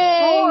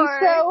 Dang,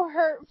 so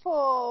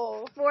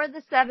hurtful. For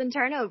the 7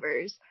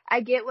 turnovers. I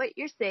get what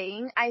you're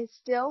saying. I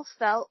still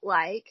felt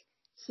like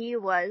he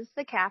was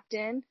the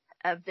captain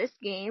of this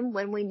game.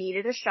 When we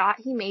needed a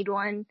shot, he made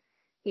one.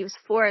 He was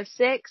 4 of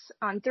 6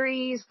 on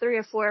threes, 3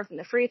 of 4 from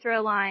the free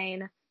throw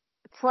line,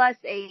 plus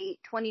 8,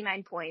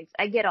 29 points.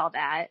 I get all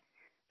that.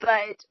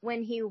 But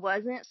when he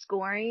wasn't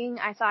scoring,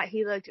 I thought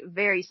he looked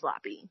very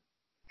sloppy.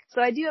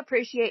 So I do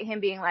appreciate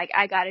him being like,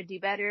 I gotta do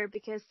better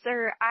because,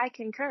 sir, I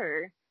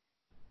concur.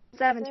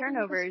 7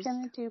 turnovers. It's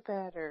gonna do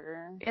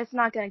better. It's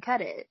not gonna cut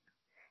it.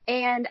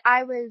 And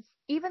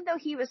even though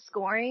he was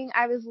scoring,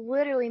 I was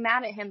literally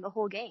mad at him the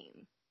whole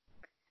game.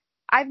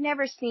 I've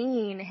never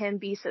seen him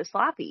be so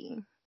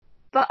sloppy.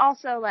 But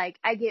also, like,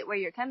 I get where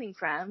you're coming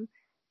from.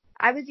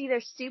 I was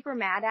either super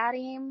mad at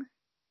him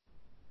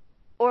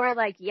or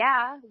like,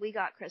 yeah, we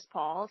got Chris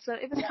Paul. So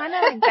it was kind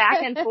of like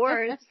back and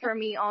forth for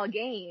me all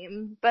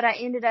game. But I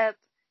ended up,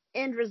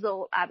 end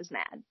result, I was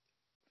mad.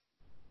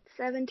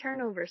 7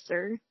 turnovers,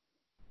 sir.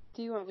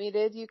 Do you want me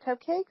to do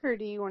cupcake or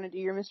do you want to do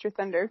your Mr.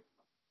 Thunder?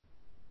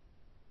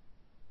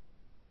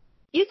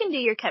 You can do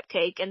your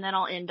cupcake and then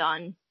I'll end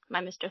on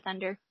my Mr.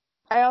 Thunder.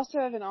 I also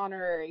have an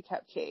honorary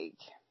cupcake.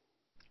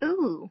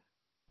 Ooh.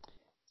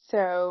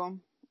 So,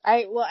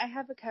 I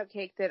have a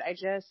cupcake that I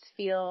just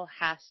feel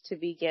has to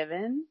be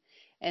given.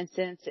 And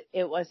since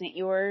it wasn't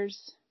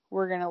yours,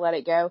 we're going to let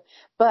it go.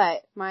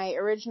 But my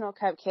original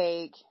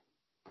cupcake,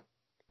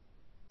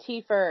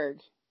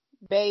 T-Ferg,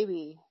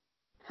 baby,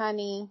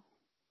 honey.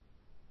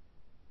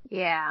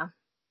 Yeah.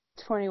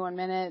 21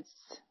 minutes,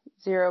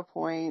 0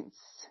 points,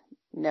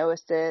 no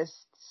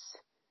assists,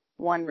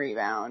 1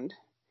 rebound.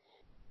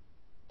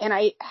 And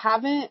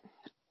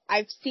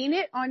I've seen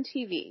it on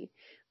TV,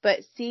 but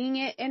seeing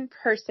it in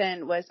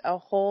person was a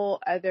whole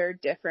other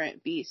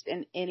different beast.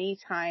 And any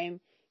time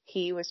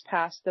he was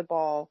passed the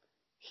ball,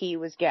 he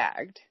was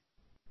gagged.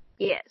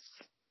 Yes.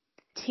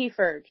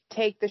 T-Ferg,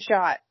 take the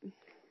shot.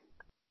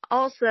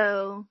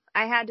 Also,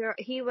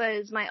 he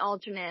was my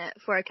alternate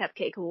for a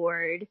cupcake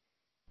award.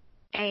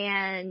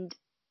 And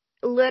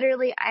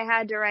literally I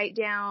had to write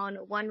down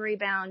 1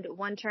 rebound,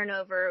 1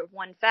 turnover,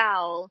 1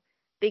 foul,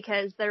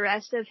 because the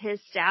rest of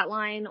his stat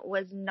line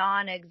was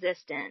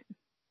non-existent.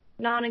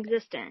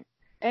 Non-existent.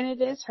 And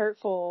it is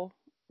hurtful,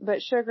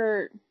 but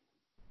Sugar,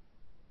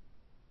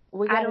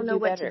 we gotta I don't know do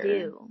what better. to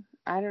do.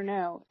 I don't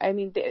know. I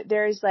mean,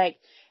 there's like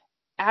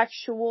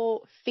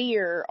actual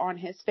fear on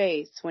his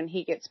face when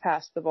he gets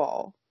past the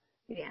ball.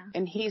 Yeah.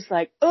 And he's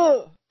like,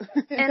 ugh.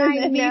 And I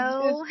then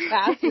know. he just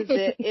passes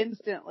it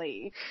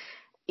instantly.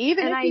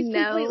 Even if he's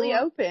completely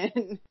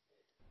open.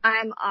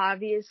 I'm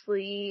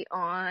obviously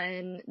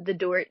on the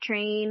Dort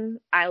train.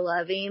 I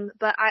love him.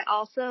 But I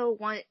also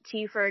want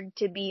T-Ferg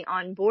to be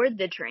on board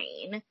the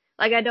train.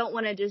 Like, I don't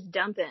want to just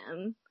dump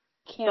him.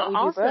 Can't we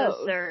do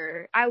both?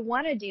 Sir, I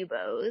want to do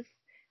both.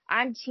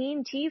 I'm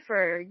Team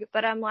T-Ferg,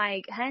 but I'm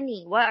like,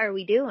 honey, what are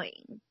we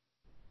doing?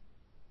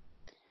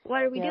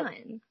 What are we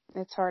doing?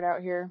 It's hard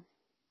out here.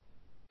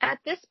 At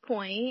this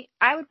point,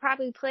 I would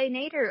probably play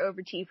Nader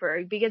over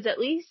T-Ferg because at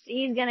least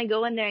he's going to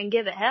go in there and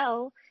give it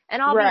hell.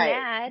 And I'll be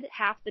mad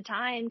half the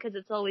time because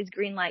it's always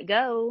green light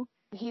go.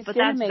 He's but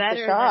gonna that's make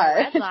better the shot. than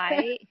a red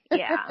light.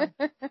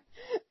 Yeah.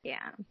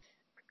 Yeah.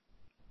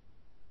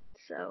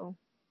 So,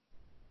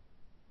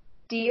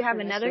 do you have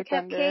another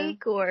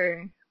cupcake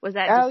or was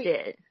that just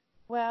it?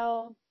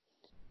 Well,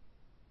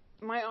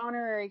 my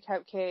honorary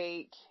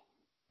cupcake,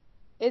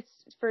 it's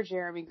for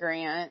Jeremy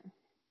Grant.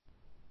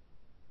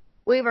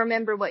 We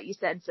remember what you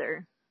said,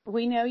 sir.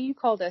 We know you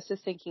called us a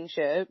sinking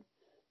ship.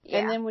 Yeah.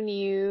 And then when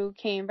you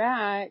came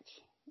back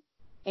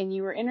and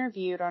you were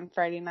interviewed on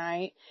Friday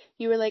night,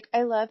 you were like,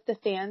 I love the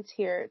fans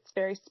here. It's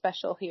very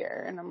special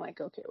here. And I'm like,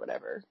 okay,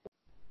 whatever.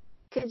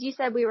 Because you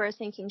said we were a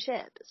sinking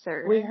ship,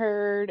 sir. We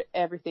heard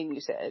everything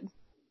you said.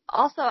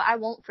 Also, I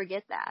won't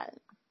forget that.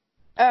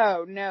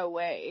 Oh, no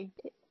way.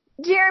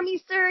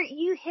 Jeremy, sir,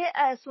 you hit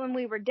us when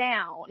we were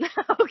down,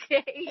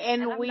 okay?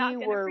 And we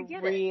were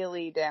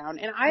really down.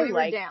 And I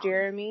liked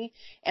Jeremy,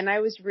 and I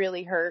was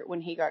really hurt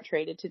when he got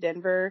traded to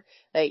Denver.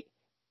 Like,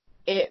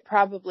 it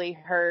probably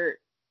hurt,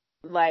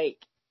 like,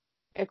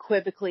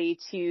 equivocally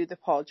to the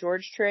Paul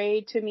George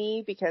trade to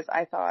me, because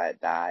I thought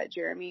that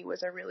Jeremy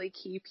was a really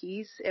key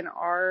piece in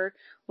our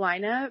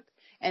lineup.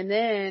 And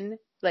then,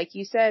 like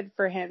you said,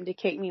 for him to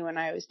kick me when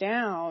I was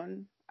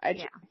down,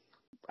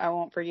 I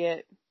won't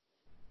forget.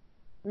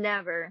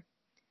 Never.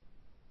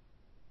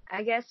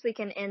 I guess we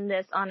can end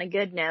this on a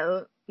good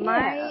note. Yeah.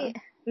 My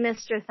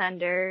Mr.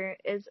 Thunder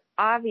is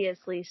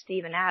obviously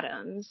Steven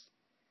Adams.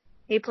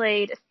 He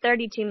played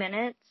 32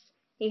 minutes.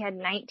 He had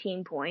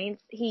 19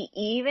 points. He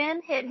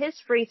even hit his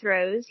free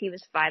throws. He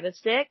was 5 of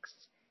 6,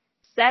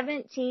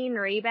 17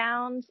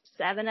 rebounds,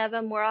 7 of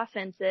them were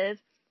offensive.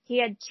 He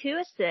had 2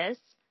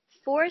 assists,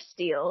 4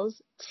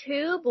 steals,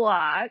 2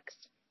 blocks,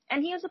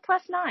 and he was a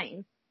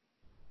 +9.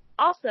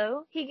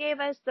 Also, he gave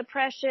us the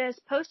precious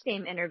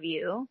post-game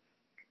interview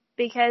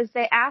because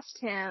they asked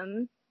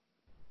him,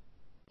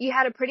 you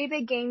had a pretty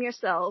big game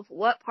yourself.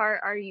 What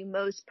part are you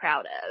most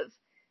proud of?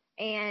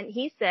 And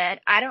he said,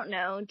 I don't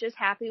know, just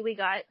happy we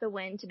got the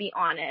win, to be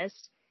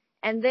honest.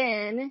 And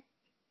then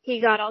he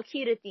got all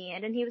cute at the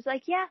end and he was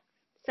like, yeah,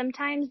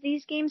 sometimes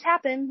these games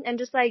happen, and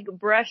just like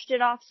brushed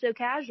it off so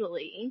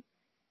casually.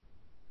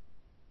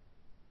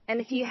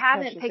 And if you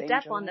haven't picked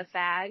up on the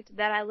fact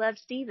that I love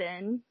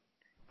Steven,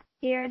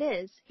 here it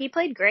is. He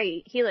played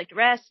great. He looked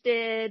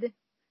rested.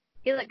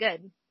 He looked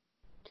good.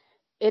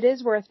 It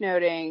is worth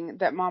noting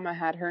that Mama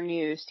had her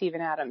new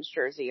Steven Adams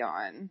jersey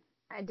on.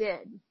 I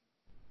did.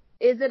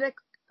 Is it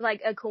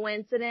a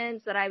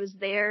coincidence that I was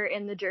there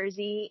in the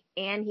jersey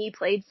and he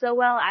played so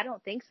well? I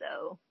don't think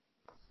so.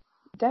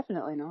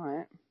 Definitely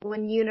not.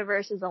 When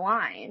universes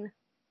align.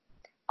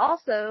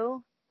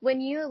 Also,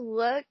 when you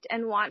looked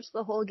and watched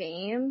the whole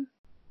game,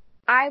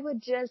 I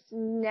would just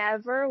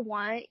never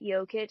want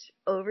Jokic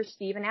over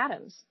Steven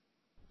Adams.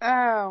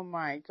 Oh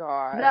my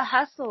God. The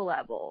hustle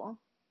level.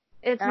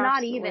 It's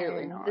not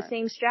even the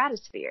same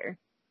stratosphere.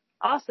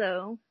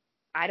 Also,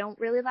 I don't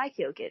really like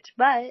Jokic,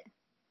 but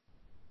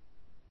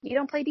you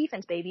don't play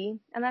defense, baby,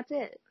 and that's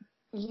it.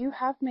 You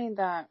have made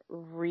that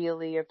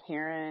really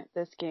apparent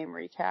this game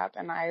recap,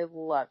 and I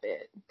love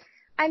it.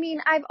 I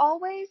mean, I've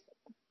always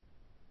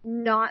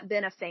not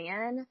been a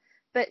fan,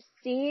 but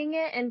seeing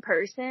it in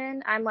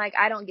person, I'm like,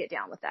 I don't get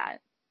down with that.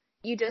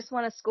 You just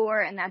want to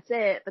score and that's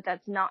it, but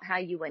that's not how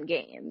you win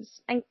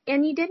games. And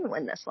you didn't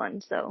win this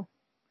one, so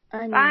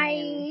I mean,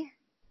 bye.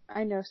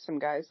 I know some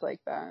guys like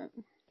that.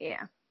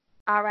 Yeah.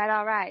 All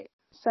right.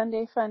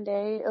 Sunday fun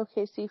day,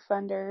 OKC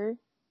Funder.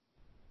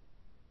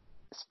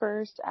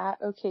 Spurs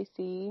at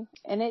OKC.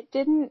 And it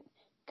didn't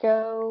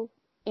go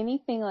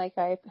anything like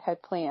I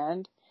had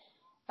planned.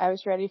 I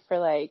was ready for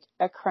like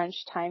a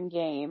crunch time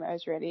game. I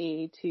was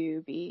ready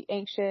to be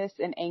anxious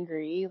and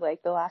angry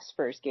like the last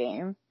Spurs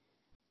game.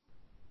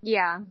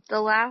 Yeah,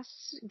 the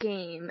last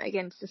game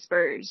against the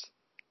Spurs.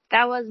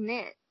 That wasn't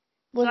it.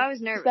 So I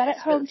was nervous. Was that at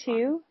home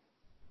too?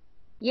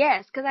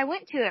 Yes, because I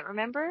went to it,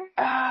 remember?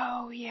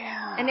 Oh,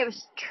 yeah. And it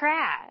was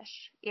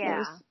trash.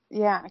 Yeah.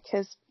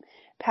 Because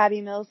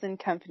Patty Mills and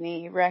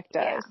company wrecked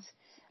us.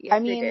 Yes, I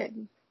mean, they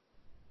did.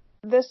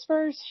 The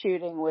Spurs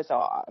shooting was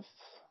off.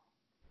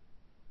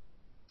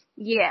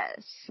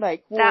 Yes.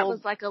 Like, that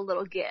was like a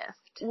little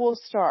gift. We'll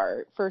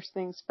start. First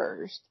things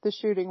first. The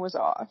shooting was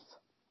off.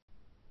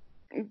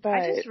 But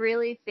I just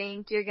really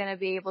think you're going to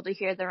be able to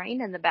hear the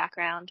rain in the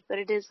background, but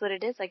it is what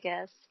it is, I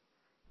guess.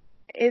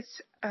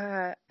 It's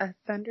a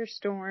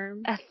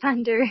thunderstorm. A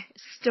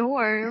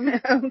thunderstorm?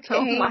 Okay.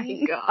 Oh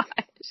my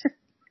gosh.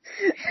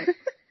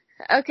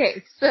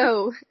 Okay,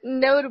 so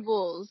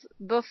notables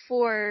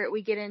before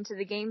we get into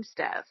the game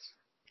stuff.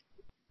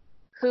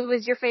 Who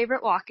was your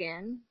favorite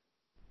walk-in?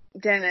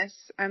 Dennis,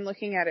 I'm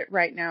looking at it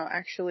right now,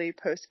 actually,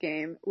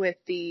 post-game, with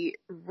the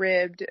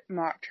ribbed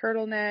mock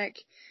turtleneck,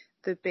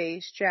 the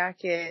beige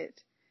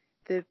jacket,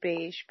 the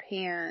beige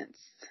pants,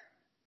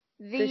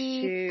 the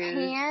shoes.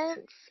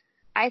 Pants,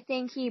 I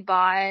think he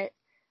bought,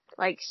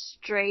 like,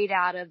 straight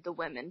out of the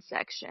women's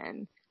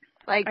section.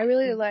 Like, I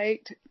really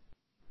liked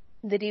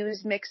that he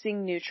was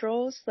mixing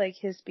neutrals, like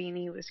his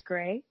beanie was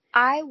gray.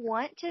 I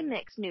want to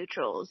mix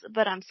neutrals,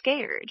 but I'm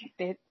scared.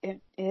 It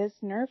is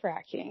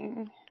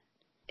nerve-wracking.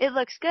 It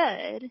looks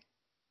good.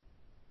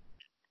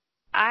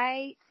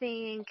 I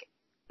think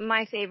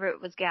my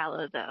favorite was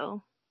Gallo,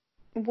 though.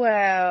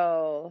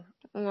 Well,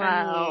 I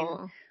Wow.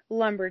 mean,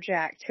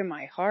 lumberjack to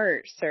my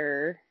heart,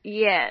 sir.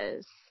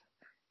 Yes.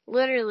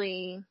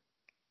 Literally,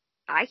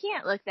 I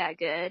can't look that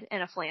good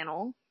in a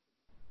flannel.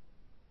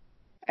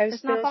 I was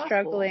still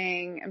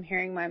struggling. I'm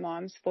hearing my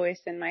mom's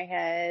voice in my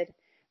head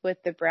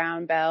with the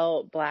brown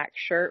belt, black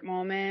shirt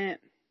moment.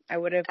 I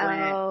would have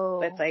went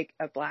with like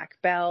a black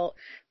belt,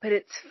 but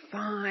it's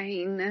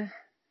fine.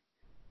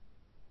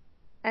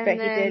 And but he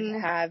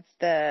did have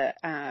the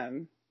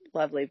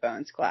Lovely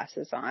Bones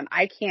glasses on.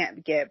 I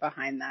can't get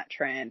behind that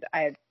trend.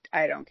 I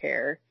don't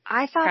care.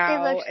 I thought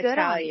how they looked good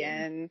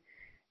Italian on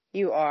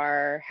you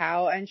are,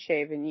 how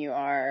unshaven you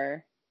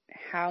are,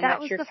 how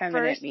much you're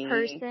coming at me. That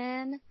was the first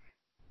person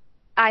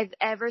I've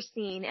ever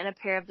seen in a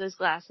pair of those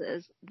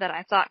glasses that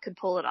I thought could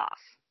pull it off.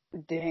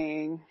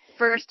 Dang.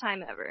 First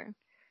time ever.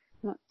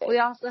 We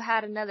also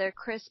had another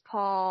Chris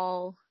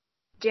Paul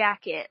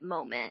jacket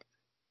moment.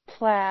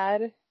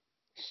 Plaid,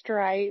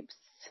 stripes,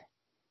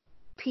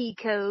 pea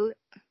coat,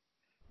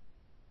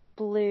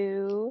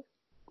 blue,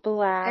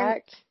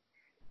 black.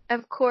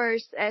 And of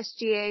course,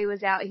 SGA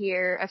was out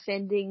here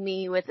offending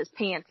me with his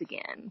pants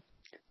again.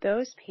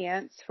 Those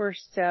pants were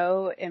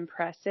so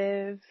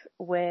impressive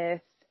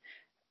with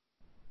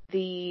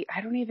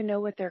I don't even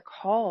know what they're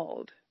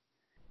called.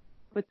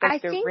 With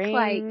like the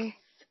rings.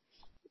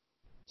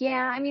 Yeah,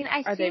 I mean,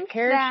 I Are think they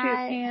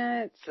parachute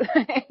pants?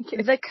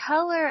 The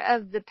color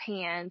of the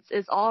pants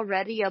is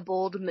already a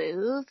bold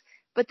move,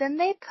 but then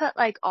they put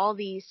like all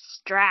these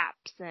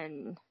straps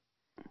and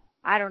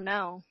I don't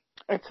know.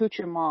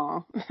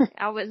 Accoutrement.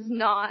 I was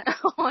not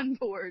on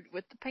board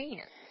with the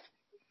pants.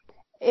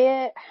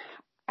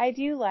 I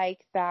do like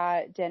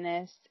that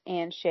Dennis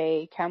and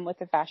Shay come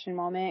with a fashion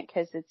moment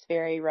because it's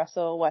very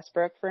Russell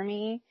Westbrook for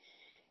me.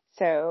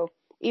 So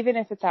even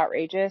if it's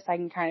outrageous, I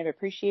can kind of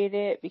appreciate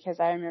it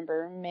because I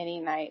remember many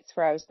nights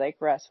where I was like,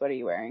 Russ, what are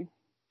you wearing?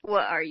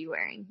 What are you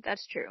wearing?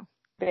 That's true.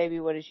 Baby,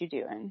 what is you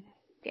doing?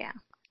 Yeah.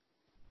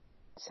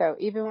 So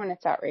even when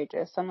it's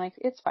outrageous, I'm like,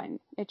 it's fine.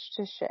 It's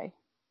just Shay.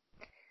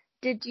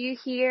 Did you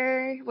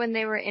hear when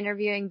they were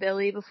interviewing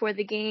Billy before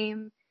the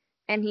game?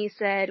 And he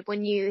said,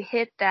 when you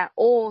hit that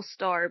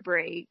all-star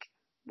break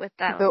with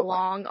that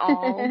long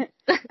all.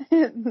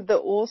 The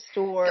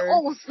all-star.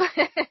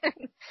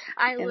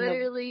 I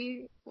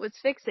literally was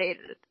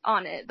fixated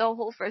on it the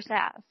whole first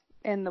half.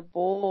 And the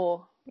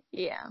bowl.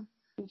 Yeah.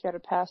 You gotta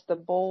pass the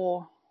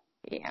bowl.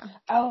 Yeah.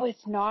 Oh,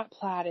 it's not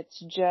plaid. It's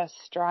just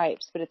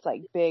stripes, but it's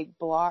like big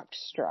blocked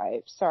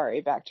stripes.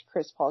 Sorry, back to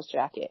Chris Paul's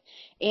jacket.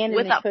 And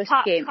with in the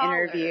post-game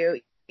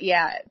interview,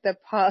 yeah, the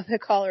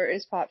collar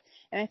is popped.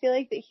 And I feel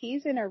like that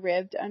he's in a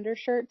ribbed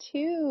undershirt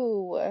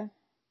too.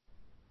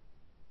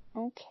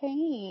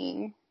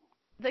 Okay.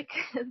 The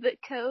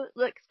coat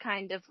looks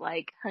kind of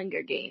like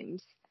Hunger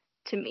Games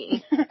to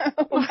me.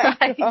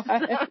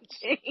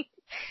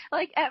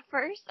 Like at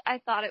first I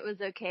thought it was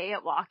okay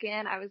at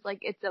walk-in. I was like,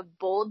 it's a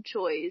bold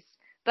choice,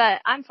 but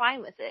I'm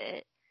fine with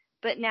it.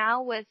 But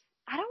now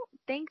I don't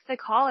think the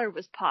collar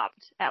was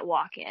popped at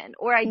walk-in,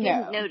 or I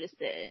didn't notice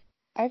it.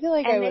 I feel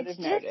like I would have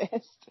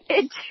noticed.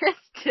 It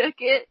just took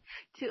it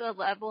to a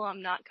level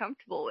I'm not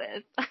comfortable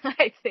with,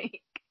 I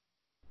think.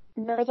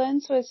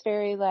 Nerlens was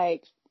very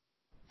like,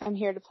 I'm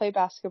here to play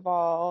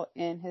basketball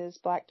in his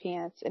black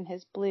pants and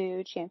his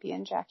blue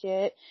champion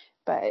jacket.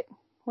 But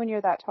when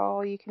you're that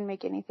tall, you can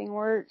make anything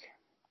work.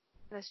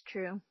 That's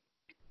true.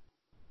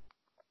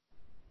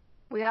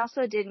 We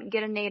also didn't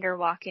get a Nader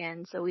walk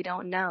in, so we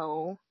don't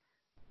know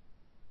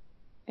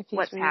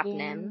what's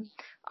happening.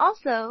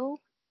 Also,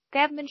 they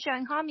haven't been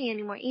showing Hami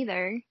anymore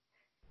either.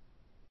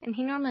 And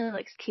he normally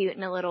looks cute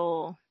in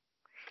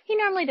he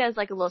normally does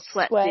like a little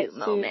sweatsuit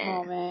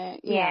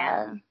moment.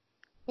 Yeah.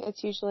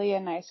 It's usually a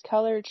nice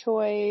color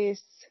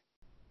choice.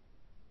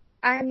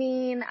 I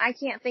mean, I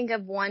can't think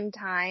of one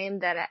time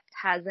that it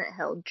hasn't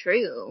held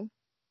true.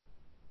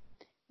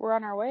 We're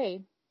on our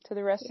way to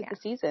the rest of the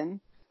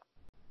season.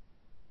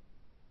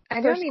 I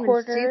don't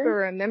even super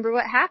remember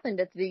what happened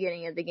at the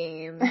beginning of the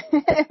game.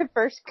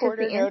 First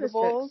quarter the end notables.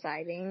 was so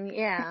exciting,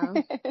 yeah.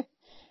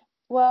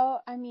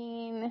 Well, I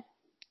mean,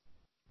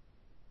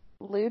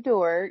 Lou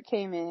Dort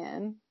came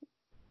in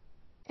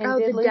and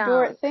did Lou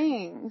Dort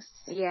things.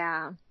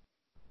 Yeah.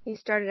 He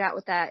started out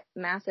with that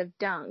massive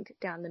dunk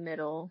down the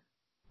middle.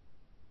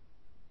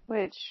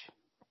 Which,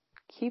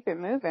 keep it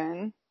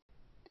moving.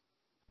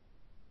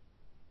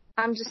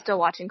 I'm just still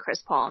watching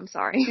Chris Paul, I'm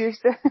sorry. You're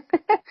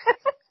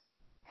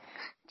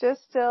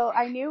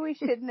I knew we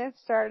shouldn't have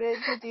started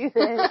to do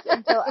this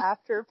until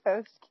after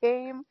post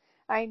game.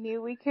 I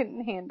knew we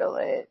couldn't handle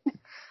it.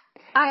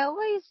 I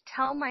always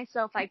tell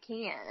myself I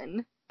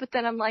can, but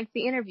then I'm like,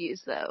 the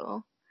interviews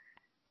though.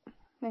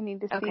 I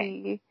need to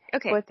see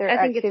what their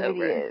activity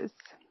is.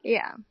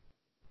 Yeah.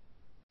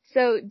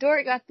 So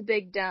Dort got the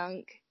big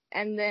dunk,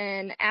 and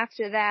then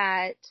after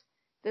that,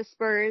 the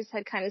Spurs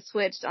had kind of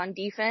switched on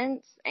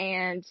defense,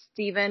 and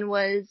Steven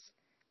was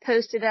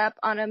posted up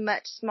on a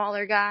much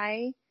smaller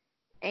guy,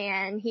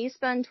 and he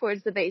spun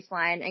towards the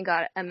baseline and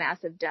got a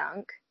massive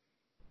dunk.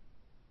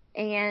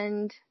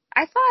 And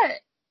I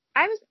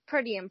was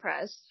pretty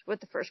impressed with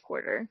the first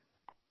quarter.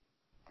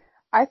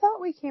 I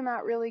thought we came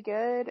out really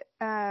good.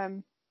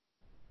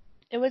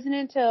 It wasn't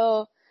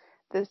until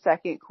the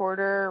second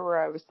quarter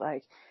where I was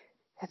like,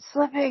 it's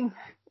slipping.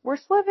 We're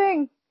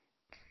slipping.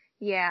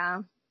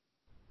 Yeah.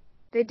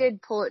 They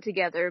did pull it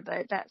together,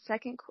 but that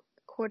second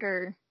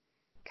quarter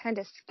kind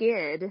of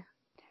skid.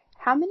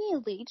 How many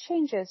lead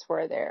changes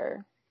were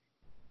there?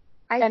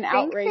 I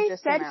think they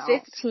said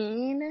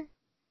 15.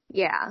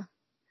 Yeah.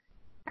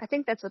 I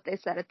think that's what they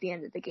said at the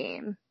end of the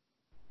game.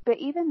 But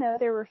even though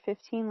there were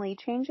 15 lead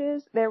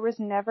changes, there was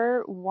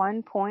never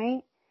one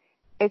point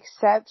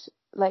except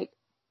like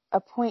a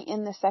point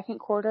in the second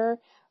quarter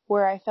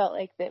where I felt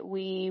like that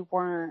we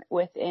weren't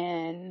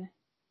within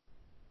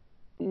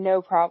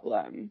no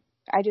problem.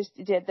 I just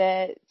did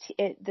the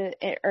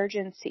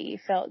urgency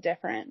felt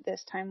different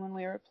this time when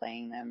we were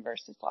playing them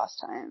versus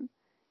last time.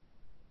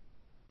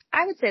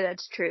 I would say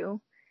that's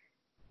true.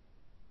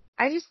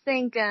 I just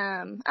think,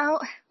 now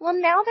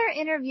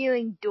they're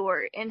interviewing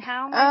Dort, and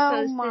how am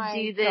I supposed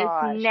to do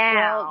this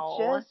now?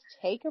 Well, just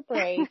take a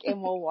break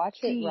and we'll watch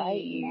it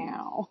right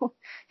now.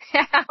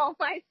 How am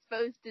I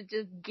supposed to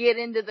just get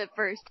into the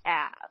first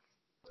half?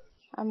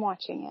 I'm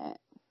watching it.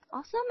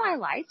 Also, my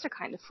lights are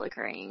kind of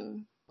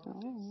flickering.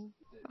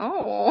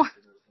 Oh.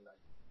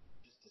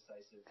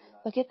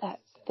 Look at that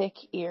thick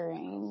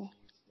earring.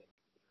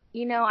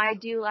 You know, I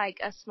do like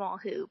a small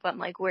hoop. I'm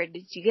like, where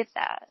did you get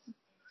that?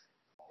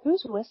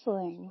 Who's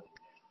whistling?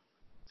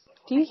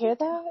 Do you hear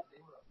that?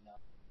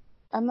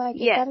 I'm like,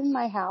 is that in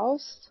my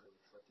house?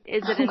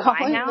 Is it in my house?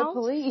 I'm calling the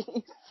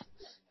police.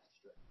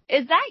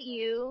 Is that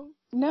you?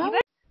 No.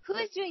 Who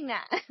is doing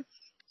that?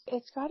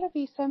 It's got to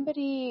be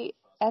somebody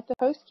at the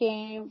post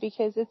game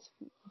because it's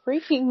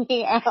freaking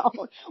me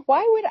out.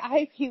 Why would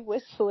I be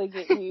whistling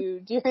at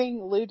you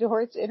during Lou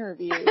Dort's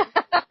interview?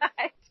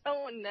 I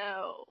don't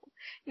know.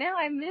 Now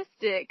I missed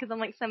it because I'm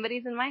like,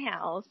 somebody's in my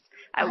house.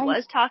 I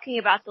was talking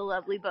about the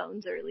lovely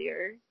bones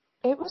earlier.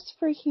 It was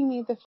freaking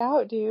me the f***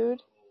 out,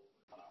 dude.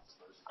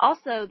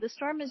 Also, the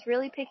storm is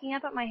really picking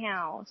up at my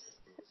house.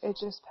 It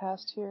just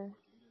passed here.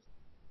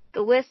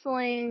 The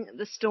whistling,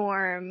 the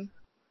storm.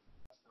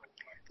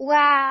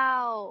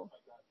 Wow.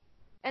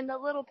 And the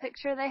little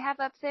picture they have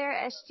up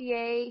there,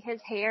 SGA,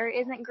 his hair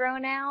isn't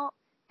grown out,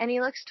 and he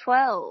looks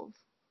 12.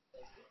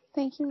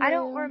 Thank you, Lou. I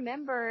don't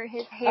remember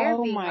his hair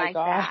being like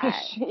that. Oh my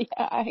gosh. Yeah,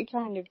 I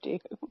kind of do.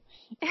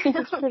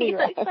 It's pretty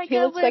rough. Looks like he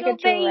looks like a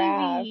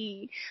giraffe.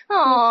 Baby. He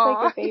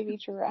looks like a baby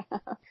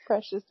giraffe.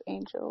 Precious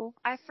angel.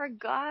 I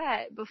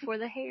forgot before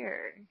the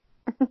hair.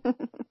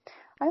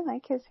 I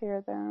like his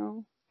hair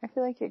though. I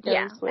feel like it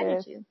goes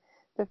with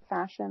the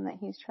fashion that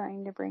he's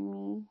trying to bring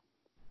me.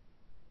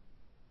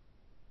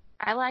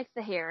 I like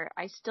the hair.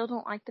 I still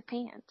don't like the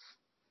pants.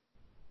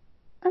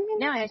 I mean,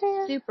 now I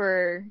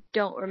super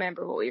don't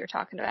remember what we were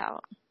talking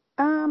about.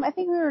 I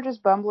think we were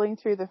just bumbling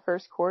through the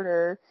first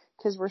quarter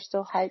because we're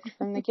still hyped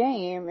from the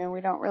game and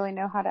we don't really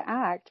know how to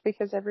act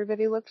because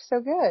everybody looked so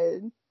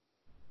good.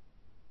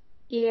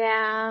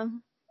 Yeah.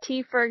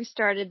 T-Ferg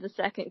started the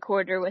second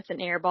quarter with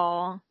an air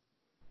ball.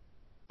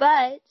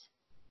 But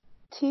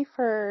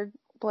T-Ferg,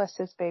 bless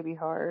his baby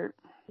heart.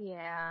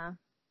 Yeah.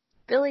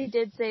 Billy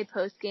did say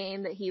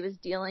post-game that he was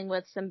dealing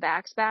with some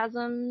back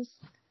spasms.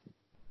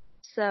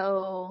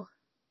 So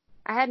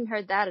I hadn't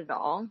heard that at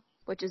all,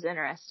 which is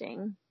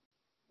interesting.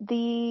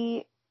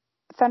 The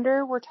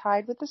Thunder were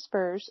tied with the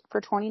Spurs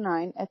for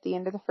 29 at the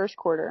end of the first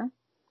quarter.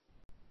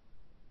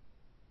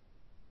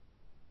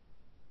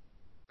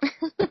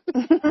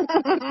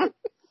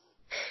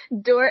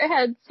 Dort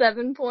had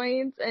 7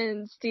 points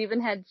and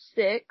Steven had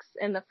 6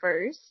 in the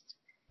first.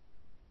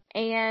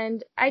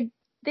 And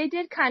they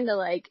did kind of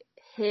like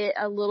hit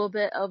a little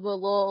bit of a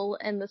lull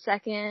in the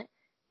second.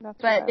 That's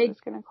but what I was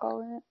going to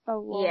call it. A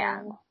lull.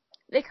 Yeah.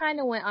 They kind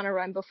of went on a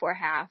run before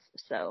half,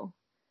 so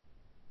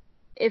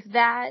if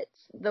that's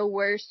the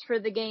worst for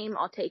the game,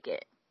 I'll take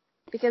it.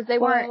 Because they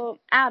weren't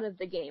out of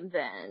the game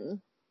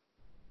then.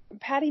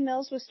 Patty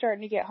Mills was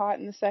starting to get hot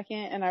in the second,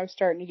 and I was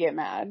starting to get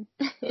mad.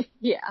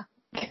 Yeah.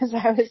 Because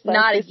I was like,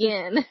 not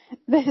again.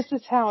 This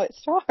is how it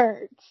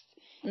starts.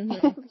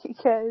 Mm-hmm.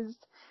 Because,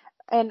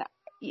 and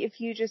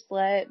if you just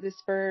let the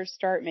Spurs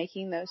start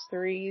making those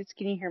threes,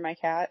 can you hear my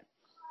cat?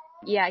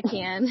 Yeah, I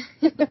can.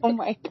 Oh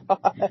my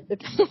God.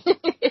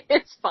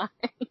 It's fine.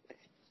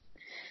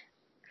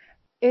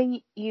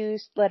 And you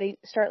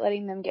start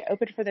letting them get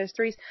open for those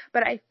threes.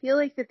 But I feel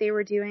like that they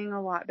were doing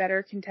a lot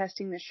better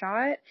contesting the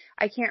shot.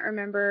 I can't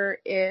remember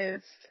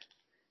if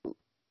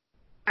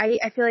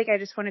I feel like I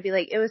just want to be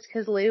like, it was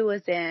because Lou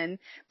was in,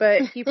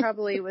 but he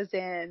probably was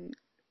in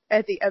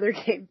at the other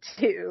game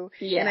too.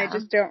 Yeah. And I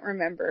just don't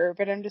remember.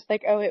 But I'm just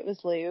like, oh, it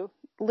was Lou.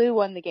 Lou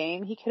won the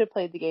game. He could have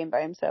played the game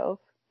by himself.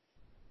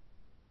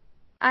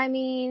 I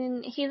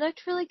mean, he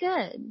looked really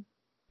good.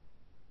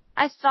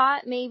 I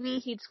thought maybe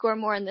he'd score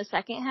more in the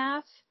second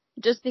half,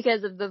 just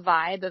because of the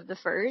vibe of the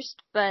first,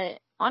 but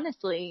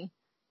honestly,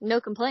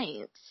 no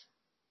complaints.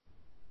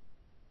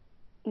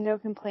 No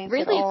complaints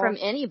really at all. From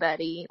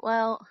anybody.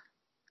 Well,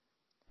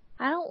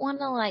 I don't want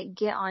to, like,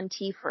 get on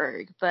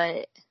T-Ferg,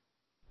 but...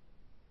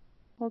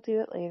 We'll do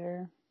it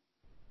later.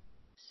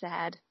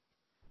 Sad.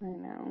 I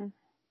know.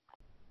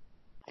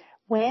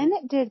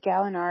 When did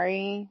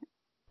Gallinari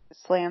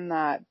slam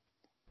that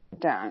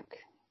dunk?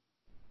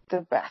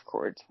 The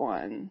backwards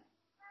one.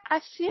 I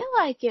feel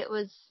like it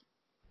was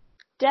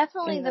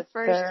definitely In the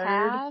first third?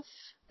 half.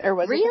 Or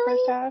was really? it the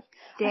first half?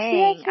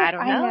 Dang, I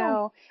don't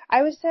know.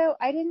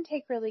 I didn't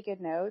take really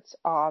good notes,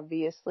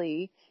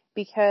 obviously,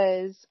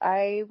 because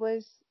I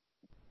was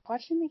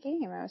watching the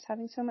game. I was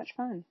having so much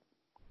fun.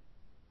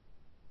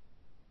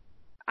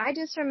 I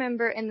just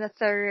remember in the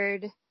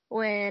third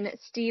when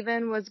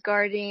Steven was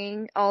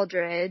guarding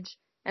Aldridge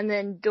and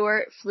then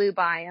Dort flew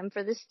by him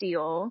for the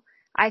steal.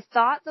 I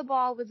thought the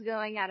ball was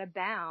going out of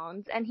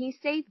bounds and he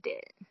saved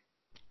it.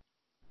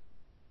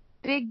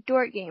 Big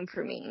Dort game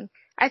for me.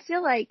 I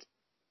feel like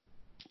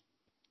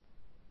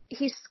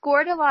he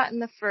scored a lot in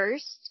the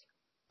first,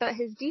 but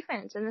his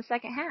defense in the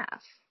second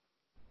half.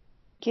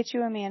 Get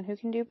you a man who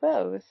can do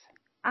both.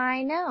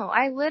 I know.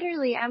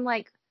 I'm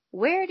like,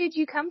 where did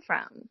you come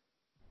from?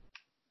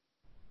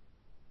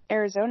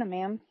 Arizona,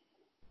 ma'am.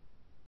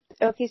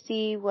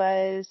 OKC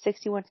was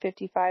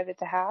 61-55 at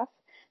the half.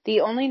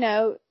 The only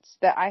notes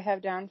that I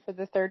have down for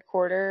the third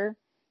quarter,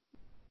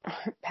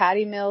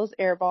 Patty Mills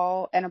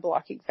airball and a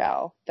blocking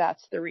foul.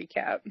 That's the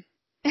recap.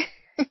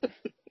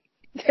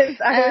 Because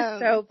I was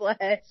so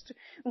blessed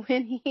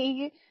when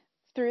he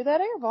threw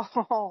that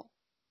airball.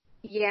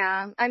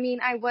 Yeah, I mean,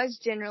 I was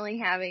generally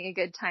having a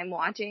good time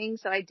watching,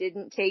 so I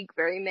didn't take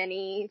very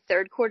many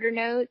third quarter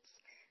notes.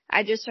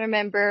 I just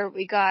remember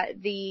we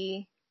got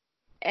the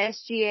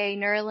SGA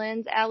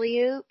Nerlens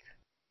alley-oop,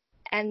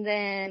 and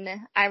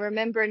then I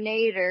remember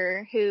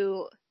Nader,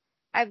 who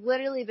I've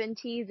literally been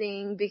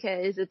teasing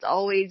because it's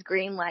always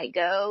green light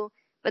go,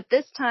 but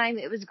this time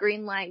it was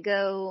green light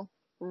go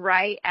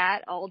right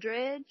at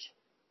Aldridge,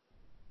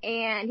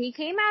 and he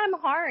came at him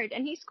hard,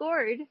 and he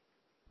scored.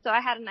 So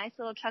I had a nice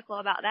little chuckle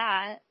about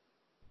that,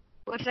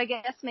 which I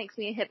guess makes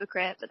me a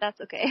hypocrite, but that's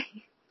okay.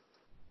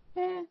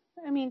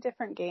 I mean,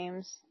 different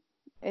games.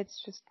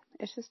 It's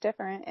just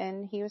different,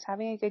 and he was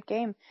having a good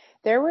game.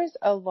 There was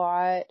a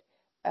lot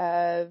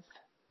of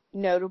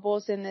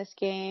notables in this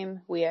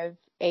game. We have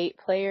 8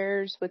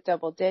 players with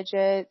double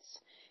digits.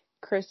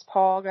 Chris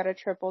Paul got a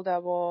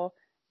triple-double.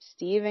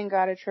 Steven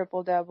got a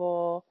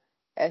triple-double.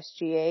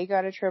 SGA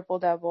got a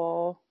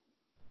triple-double.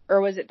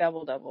 Or was it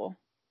double-double?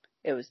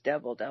 It was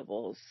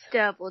double-doubles.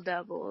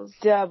 Double-doubles.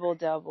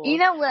 Double-doubles. You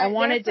know what? I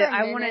wanted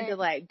to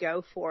like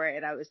go for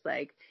it. I was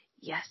like,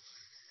 yes.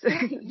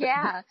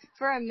 Yeah.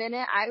 For a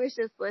minute, I was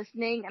just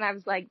listening and I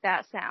was like,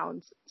 that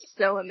sounds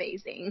so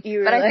amazing.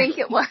 But like, I think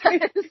it was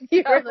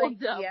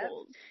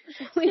double-doubles.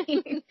 Like,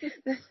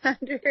 the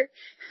Thunder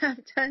have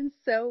done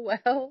so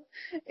well,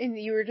 and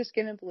you were just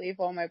going to believe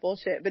all my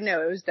bullshit. But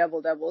no, it was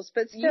double-doubles.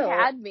 But still. You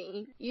had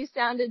me. You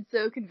sounded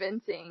so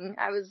convincing.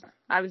 I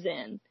was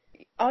in.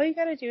 All you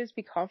gotta do is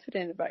be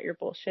confident about your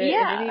bullshit,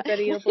 yeah. and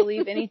anybody will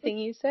believe anything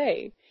you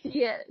say.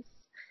 Yes.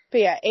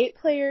 But yeah, 8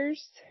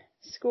 players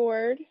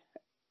scored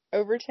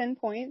over 10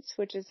 points,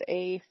 which is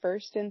a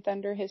first in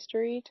Thunder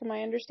history, to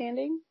my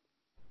understanding.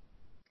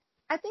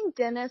 I think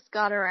Dennis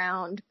got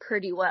around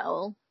pretty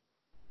well.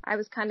 I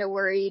was kind of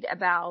worried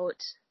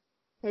about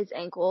his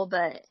ankle,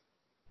 but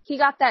he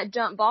got that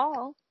jump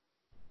ball.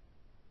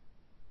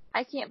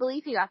 I can't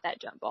believe he got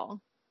that jump ball.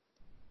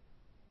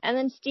 And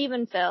then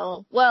Steven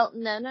fell. Well,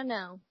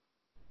 no.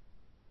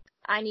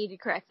 I need to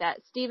correct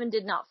that. Steven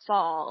did not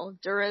fall.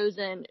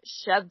 DeRozan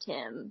shoved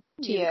him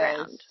to the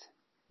ground.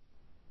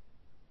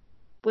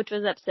 which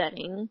was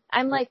upsetting.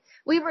 I'm like,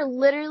 we were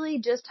literally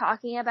just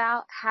talking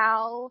about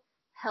how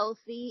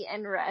healthy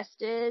and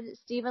rested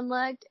Steven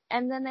looked,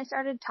 and then they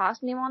started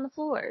tossing him on the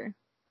floor.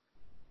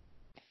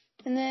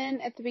 And then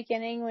at the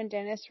beginning, when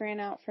Dennis ran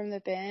out from the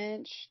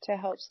bench to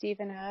help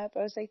Steven up, I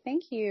was like,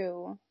 thank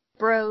you.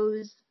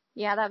 Bros.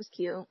 Yeah, that was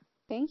cute.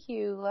 Thank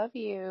you. Love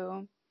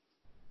you.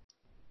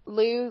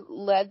 Lou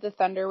led the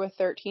Thunder with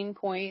 13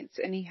 points,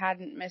 and he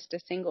hadn't missed a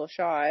single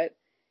shot.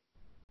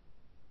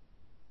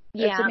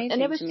 Yeah,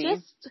 and it was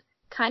just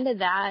kind of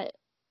that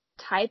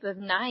type of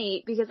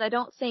night, because I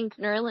don't think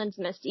Nerlens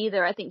missed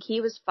either. I think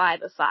he was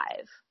 5 of 5.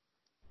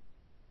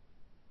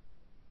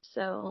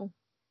 So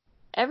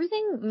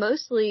everything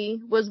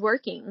mostly was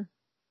working.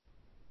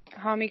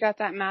 Homie got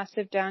that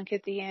massive dunk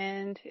at the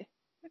end,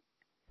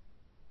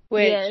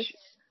 which yes.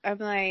 I'm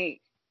like,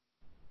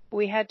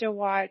 we had to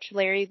watch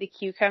Larry the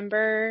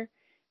Cucumber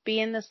be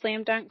in the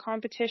slam dunk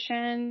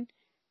competition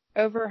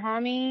over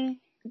Homie.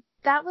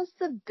 That was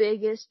the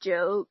biggest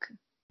joke.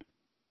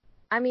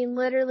 I mean,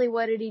 literally,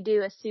 what did he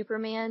do? A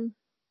Superman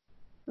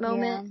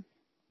moment?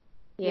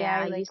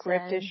 Yeah, he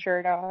ripped his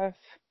shirt off.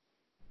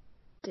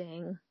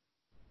 Dang.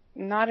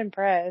 Not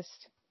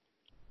impressed.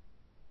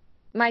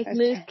 Mike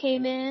Moose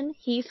came in.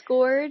 He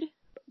scored.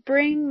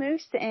 Bring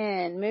Moose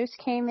in. Moose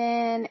came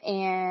in,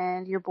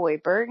 and your boy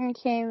Burton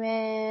came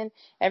in.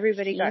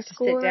 Everybody got to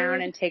sit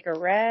down and take a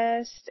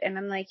rest. And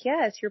I'm like,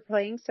 yes, you're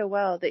playing so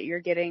well that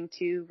you're getting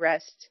to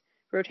rest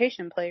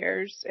rotation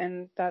players,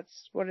 and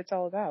that's what it's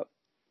all about.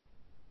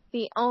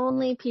 The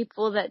only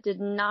people that did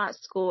not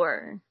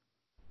score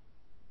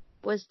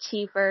was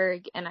T.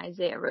 Ferg and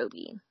Isaiah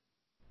Roby.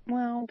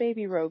 Well,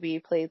 baby Roby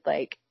played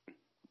like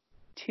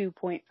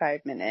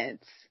 2.5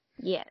 minutes.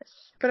 Yes.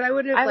 But I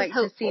would have liked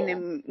to seen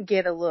him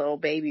get a little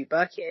baby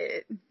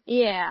bucket.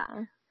 Yeah.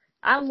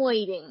 I'm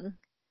waiting.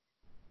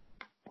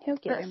 He'll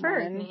get him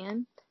Ferg,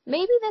 man.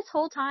 Maybe this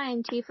whole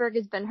time T. Ferg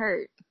has been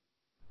hurt.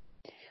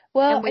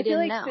 Well, I feel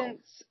like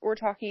since we're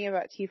talking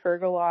about T.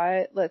 Ferg a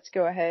lot, let's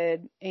go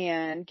ahead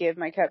and give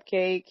my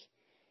cupcake.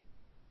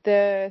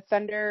 The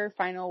Thunder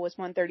final was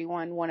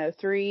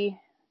 131-103.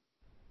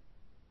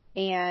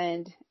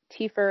 And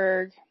T.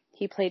 Ferg,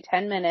 he played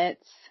 10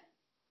 minutes.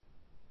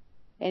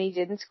 And he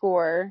didn't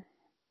score.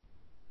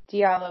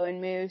 Diallo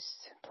and Moose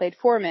played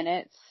 4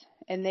 minutes.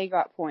 And they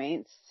got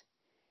points.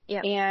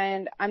 Yep.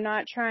 And I'm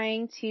not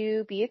trying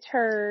to be a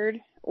turd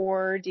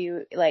or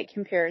do, like,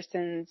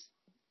 comparisons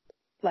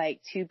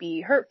like to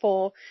be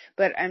hurtful,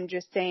 but I'm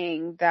just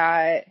saying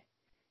that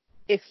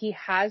if he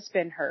has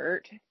been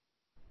hurt,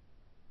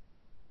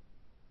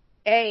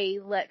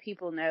 let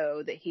people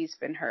know that he's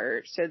been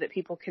hurt so that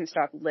people can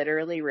stop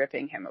literally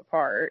ripping him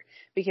apart,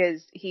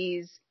 because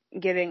he's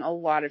getting a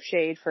lot of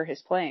shade for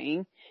his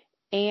playing.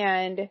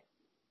 And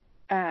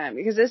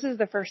because this is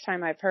the first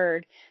time I've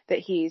heard that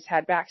he's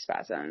had back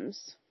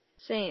spasms.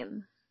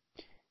 Same.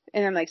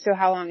 And I'm like, so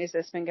how long has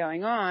this been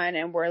going on?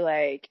 And we're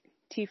like,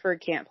 T.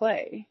 Ferg can't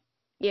play.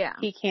 Yeah.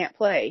 He can't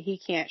play. He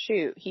can't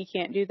shoot. He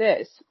can't do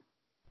this.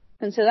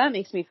 And so that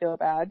makes me feel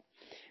bad.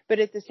 But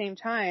at the same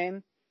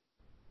time,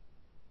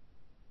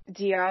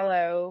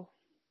 Diallo,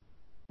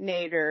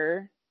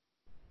 Nader,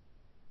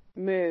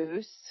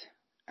 Moose,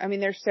 I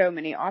mean, there's so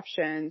many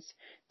options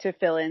to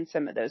fill in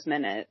some of those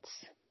minutes.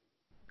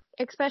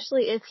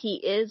 Especially if he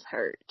is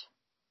hurt.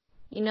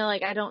 You know,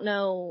 like, I don't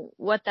know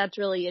what that's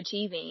really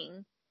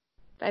achieving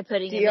by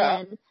putting him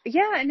in.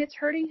 Yeah, and it's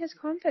hurting his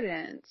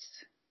confidence.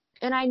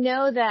 And I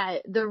know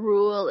that the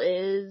rule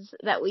is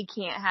that we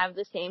can't have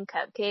the same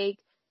cupcake,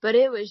 but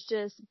it was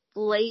just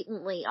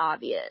blatantly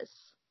obvious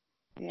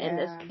in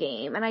this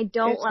game. And I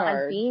don't want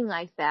it being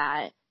like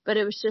that, but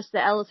it was just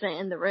the elephant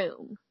in the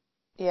room.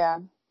 Yeah.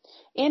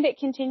 And it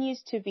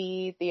continues to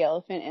be the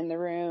elephant in the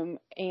room.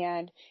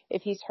 And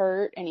if he's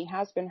hurt and he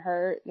has been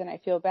hurt, then I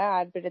feel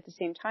bad. But at the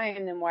same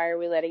time, then why are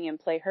we letting him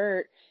play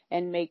hurt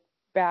and make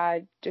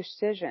bad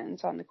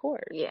decisions on the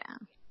court? Yeah.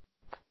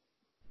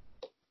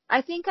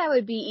 I think I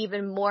would be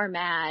even more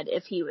mad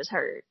if he was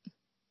hurt.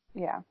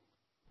 Yeah.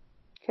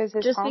 Because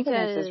his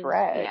confidence is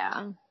wrecked.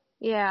 Yeah.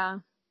 Yeah.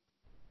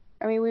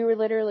 I mean, we were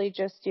literally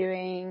just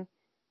doing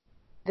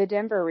the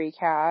Denver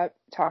recap,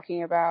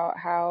 talking about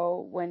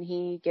how when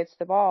he gets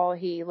the ball,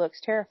 he looks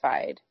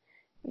terrified.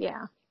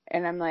 Yeah.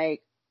 And I'm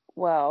like,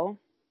 well,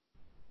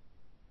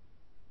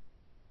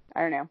 I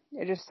don't know.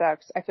 It just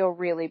sucks. I feel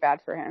really bad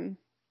for him.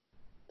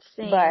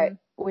 Same. But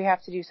we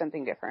have to do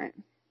something different.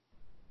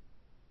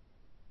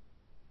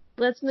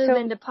 Let's move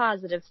into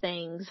positive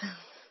things.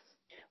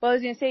 Well, I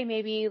was going to say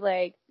maybe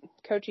like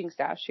coaching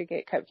staff should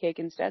get Cupcake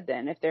instead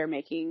then if they're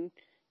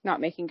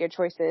not making good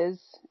choices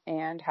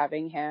and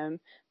having him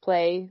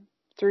play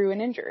through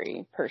an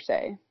injury per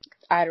se.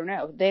 I don't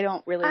know. They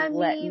don't really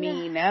let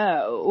me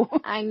know.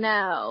 I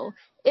know.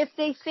 If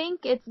they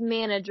think it's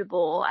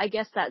manageable, I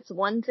guess that's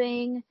one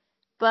thing.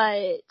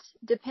 But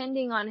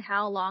depending on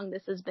how long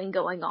this has been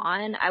going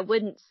on, I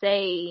wouldn't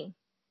say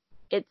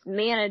it's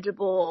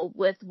manageable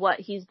with what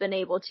he's been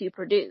able to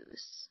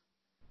produce.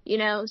 You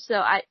know, so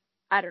I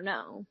don't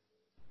know.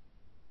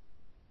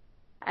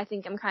 I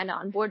think I'm kind of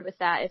on board with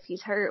that. If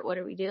he's hurt, what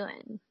are we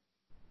doing?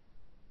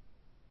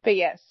 But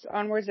yes,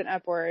 onwards and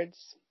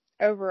upwards.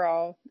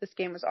 Overall, this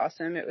game was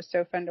awesome. It was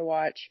so fun to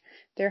watch.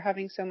 They're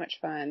having so much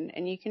fun,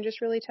 and you can just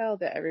really tell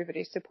that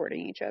everybody's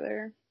supporting each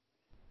other.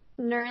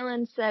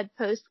 Nerlens said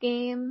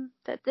post-game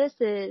that this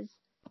is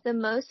the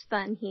most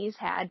fun he's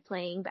had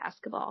playing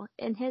basketball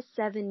in his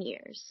 7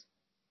 years.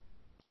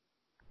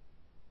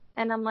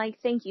 And I'm like,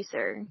 thank you,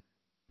 sir.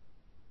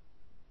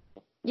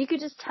 You could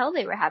just tell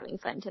they were having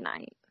fun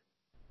tonight.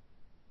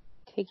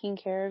 Taking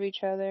care of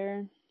each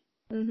other.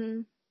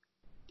 Mm-hmm.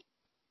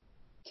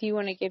 Do you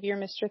want to give your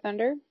Mr.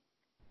 Thunder?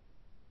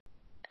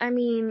 I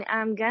mean,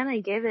 I'm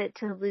gonna give it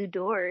to Lou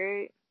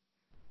Dort.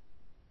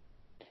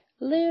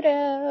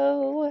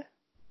 Ludo!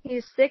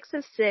 He's 6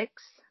 of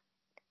 6,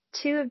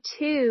 2 of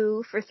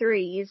 2 for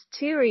threes,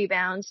 2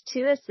 rebounds,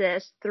 2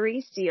 assists,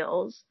 3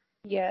 steals.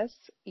 Yes,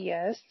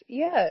 yes,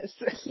 yes.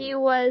 He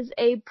was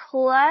a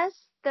plus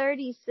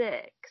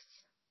 36,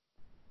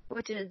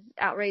 which is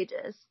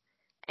outrageous,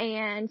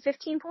 and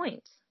 15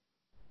 points.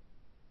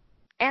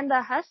 And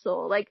the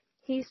hustle, like,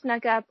 he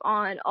snuck up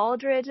on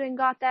Aldridge and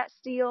got that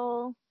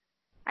steal.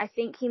 I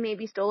think he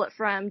maybe stole it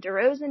from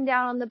DeRozan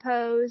down on the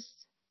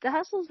post. The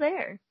hustle's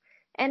there.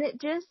 And it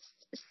just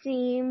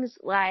seems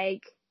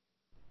like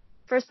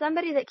for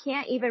somebody that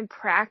can't even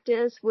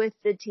practice with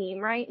the team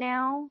right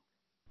now,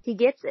 he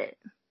gets it.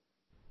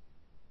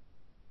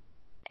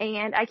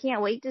 And I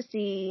can't wait to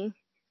see,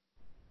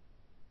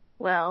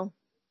 well,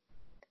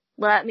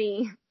 let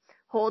me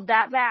hold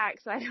that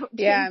back so I don't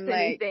jinx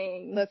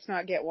anything. Let's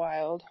not get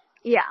wild.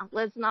 Yeah,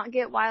 let's not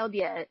get wild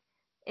yet.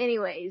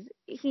 Anyways,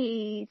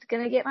 he's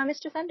going to get my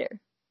Mr. Thunder.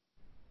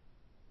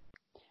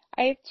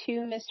 I have 2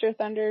 Mr.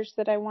 Thunders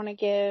that I want to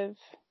give.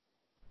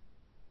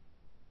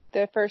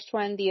 The first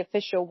one, the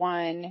official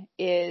one,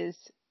 is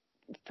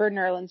for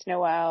Nerlens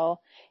Noel.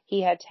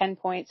 He had 10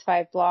 points,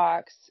 5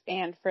 blocks,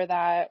 and for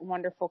that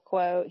wonderful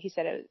quote, he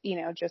said,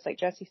 just like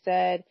Jesse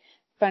said,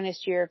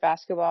 funnest year of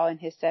basketball in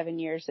his 7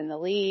 years in the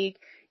league.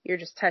 You're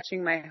just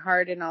touching my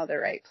heart in all the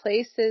right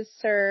places,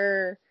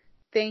 sir.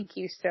 Thank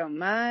you so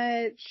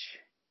much.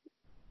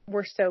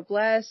 We're so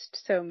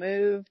blessed, so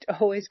moved,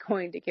 always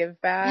going to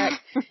give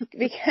back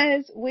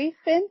because we've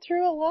been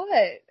through a lot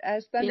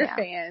as Thunder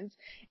fans.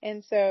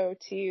 And so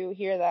to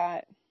hear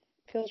that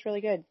feels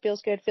really good.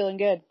 Feels good, feeling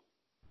good.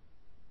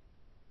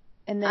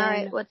 And then, all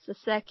right, what's the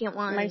second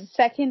one? My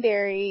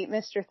secondary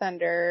Mr.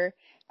 Thunder,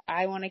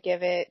 I want to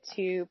give it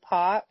to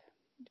Pop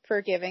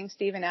for giving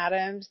Steven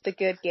Adams the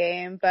good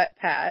game, but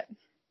Pat.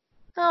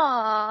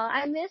 Aw,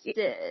 I missed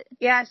it.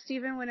 Yeah,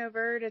 Steven went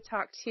over to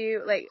talk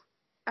to,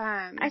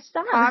 I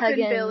saw him Pop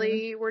hugging and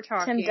Billy were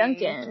talking. Tim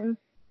Duncan.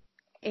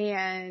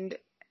 And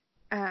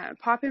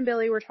Pop and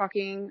Billy were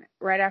talking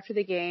right after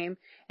the game,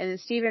 and then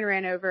Steven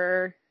ran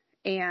over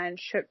and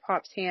shook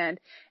Pop's hand,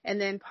 and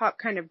then Pop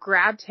kind of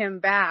grabbed him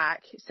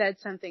back, said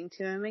something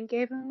to him, and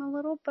gave him a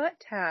little butt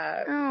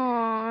tap.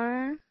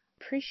 Aww.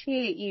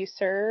 Appreciate you,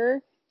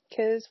 sir,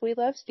 because we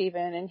love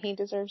Steven, and he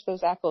deserves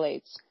those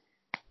accolades.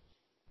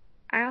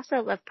 I also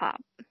love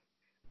Pop.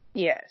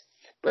 Yes.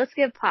 Let's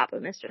give Pop a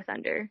Mr.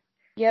 Thunder.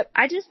 Yep.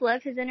 I just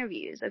love his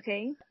interviews,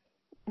 okay?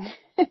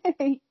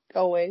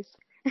 Always.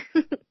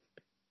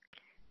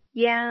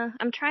 Yeah,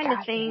 I'm trying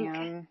to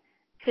think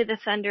who the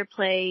Thunder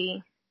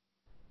play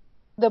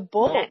the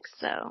Bulls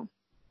next, though.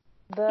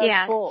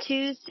 Bulls.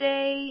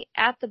 Tuesday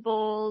at the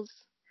Bulls.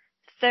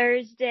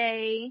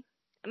 Thursday,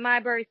 my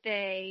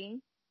birthday,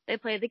 they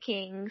play the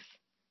Kings.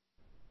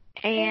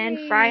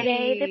 And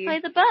Friday, they play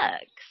the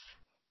Bucks.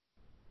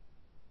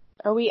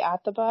 Are we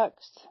at the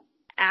Bucks?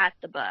 At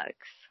the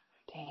Bucks.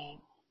 Dang.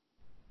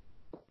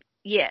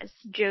 Yes,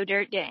 Joe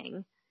Dirt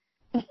dang.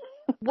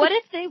 What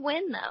if they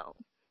win, though?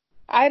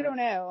 I don't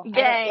know.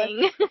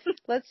 Dang.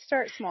 Let's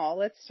start small.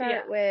 Let's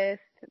start with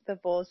the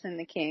Bulls and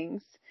the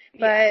Kings.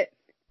 Yeah.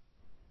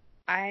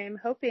 But I'm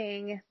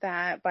hoping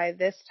that by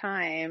this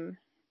time,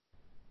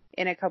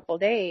 in a couple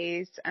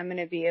days, I'm going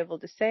to be able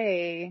to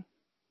say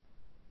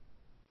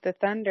the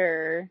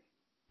Thunder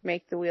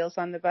make the wheels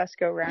on the bus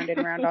go round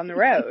and round on the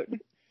road.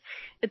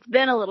 It's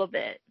been a little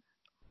bit.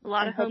 A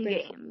lot of home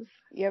games.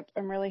 Yep,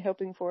 I'm really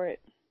hoping for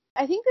it.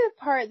 I think the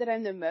part that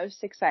I'm the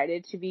most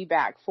excited to be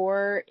back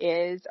for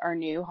is our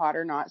new Hot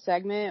or Not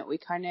segment. We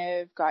kind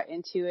of got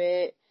into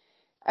it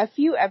a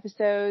few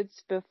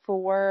episodes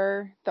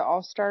before the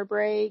All-Star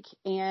break,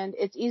 and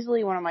it's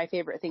easily one of my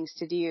favorite things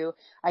to do.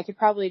 I could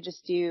probably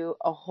just do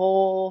a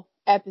whole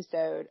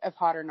episode of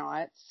Hot or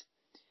Nots.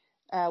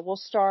 We'll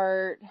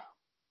start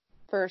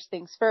first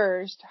things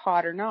first,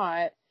 Hot or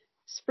Not,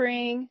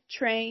 spring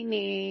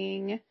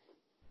training.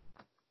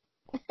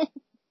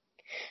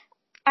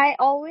 I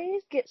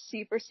always get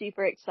super,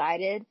 super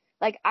excited.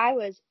 Like, I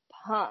was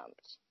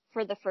pumped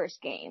for the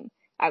first game.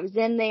 I was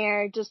in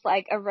there just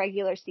like a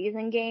regular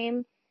season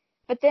game.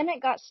 But then it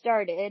got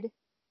started.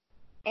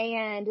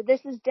 And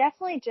this is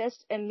definitely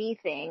just a me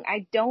thing.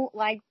 I don't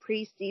like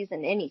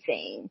preseason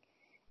anything.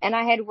 And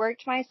I had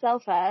worked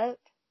myself up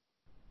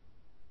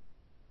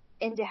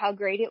into how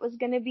great it was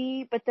going to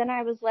be. But then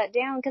I was let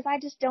down because I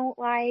just don't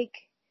like,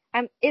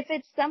 if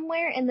it's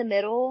somewhere in the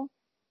middle,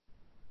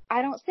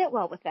 I don't sit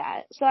well with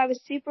that. So I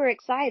was super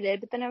excited,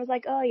 but then I was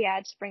like, oh yeah,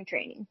 it's spring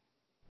training.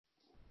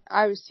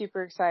 I was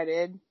super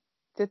excited.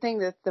 The thing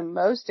that's the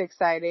most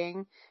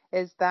exciting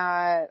is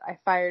that I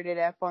fired it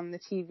up on the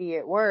TV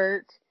at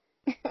work,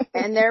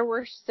 and there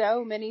were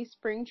so many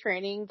spring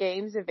training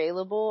games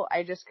available.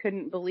 I just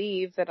couldn't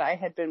believe that I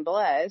had been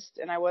blessed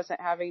and I wasn't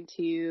having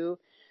to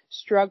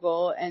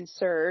struggle and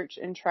search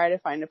and try to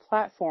find a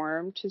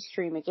platform to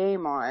stream a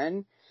game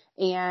on.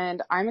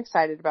 And I'm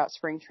excited about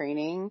spring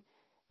training.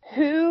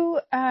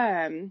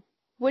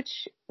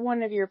 Which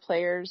one of your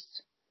players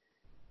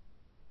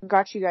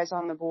got you guys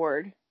on the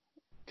board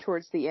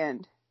towards the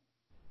end?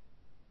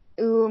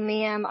 Ooh,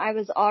 ma'am, I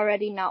was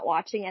already not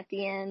watching at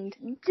the end.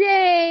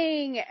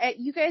 Dang!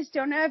 You guys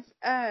don't have,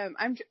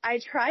 I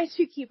try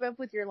to keep up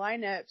with your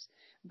lineups,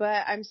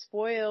 but I'm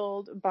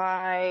spoiled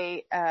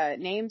by,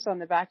 names on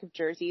the back of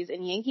jerseys,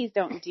 and Yankees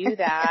don't do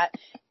that.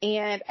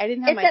 And I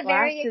didn't have my glasses. It's a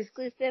very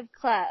exclusive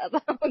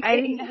club. Okay. I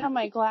didn't have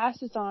my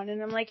glasses on,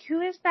 and I'm like, who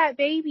is that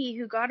baby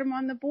who got him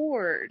on the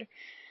board?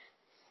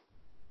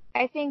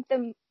 I think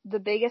the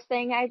biggest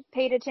thing I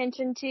paid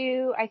attention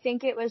to, I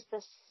think it was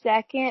the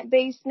second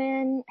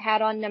baseman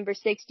had on number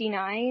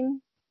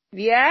 69.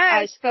 Yes.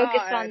 I was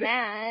focused on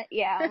that.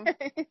 Yeah.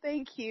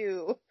 Thank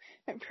you.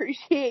 I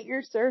appreciate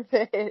your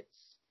service.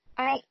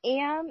 I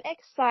am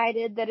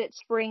excited that it's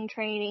spring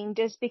training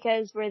just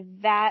because we're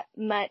that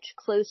much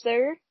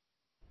closer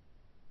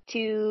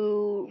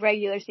to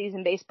regular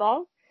season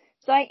baseball.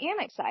 So I am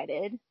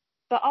excited,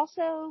 but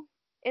also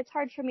it's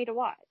hard for me to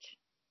watch.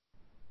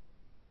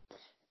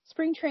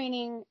 Spring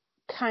training,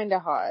 kinda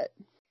hot.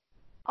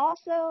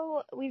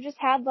 Also, we've just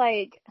had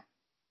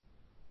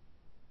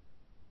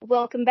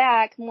welcome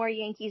back, more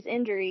Yankees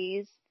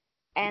injuries,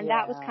 and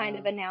that was kind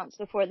of announced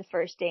before the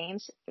first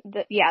games.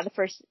 The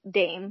first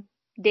Dame,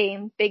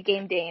 big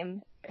game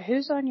Dame.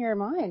 Who's on your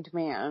mind,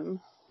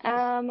 ma'am?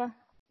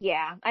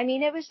 Yeah, I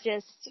mean, it was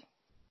just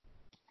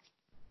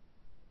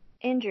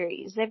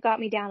injuries. They've got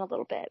me down a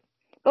little bit,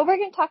 but we're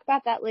going to talk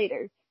about that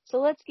later. So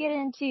let's get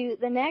into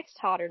the next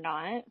hot or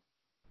not.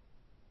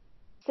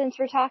 Since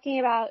we're talking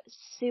about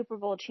Super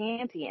Bowl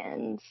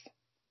champions,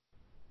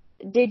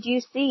 did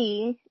you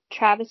see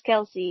Travis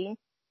Kelce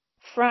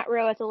front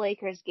row at the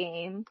Lakers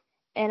game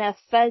in a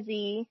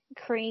fuzzy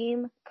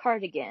cream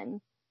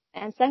cardigan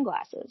and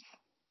sunglasses?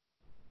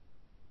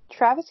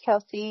 Travis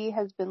Kelce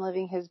has been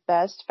living his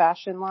best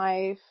fashion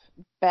life,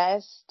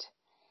 what's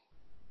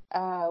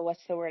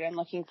the word I'm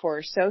looking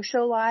for?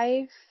 Social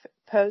life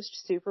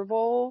post Super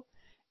Bowl.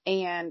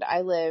 And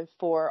I live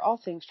for all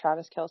things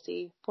Travis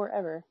Kelce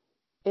forever.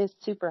 It's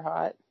super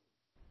hot.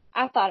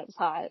 I thought it was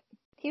hot.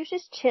 He was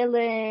just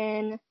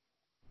chilling,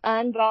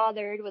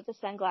 unbothered with the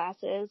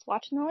sunglasses,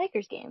 watching the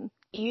Lakers game.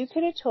 You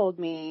could have told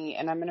me,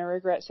 and I'm going to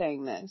regret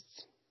saying this,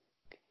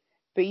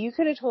 but you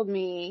could have told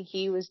me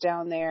he was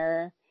down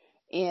there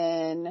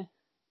in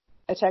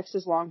a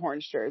Texas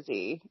Longhorns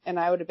jersey, and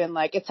I would have been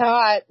like, it's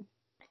hot.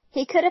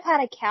 He could have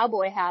had a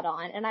cowboy hat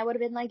on, and I would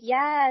have been like,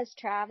 yes,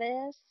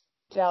 Travis.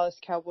 Dallas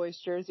Cowboys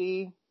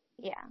jersey.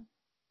 Yeah.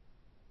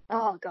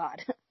 Oh,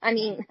 God. I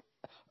mean...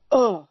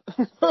 Oh.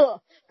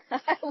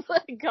 I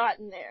would have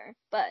gotten there,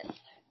 but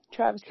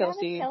Travis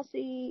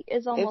Kelce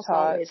is almost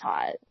always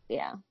hot.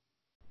 Yeah.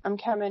 I'm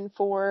coming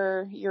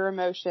for your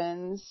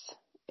emotions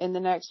in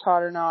the next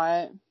hot or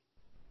not.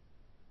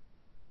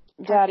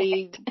 Perfect.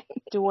 Daddy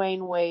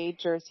Dwayne Wade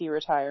jersey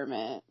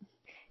retirement.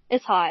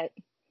 It's hot.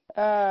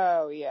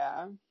 Oh,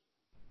 yeah.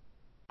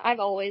 I've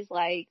always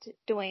liked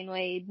Dwayne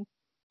Wade.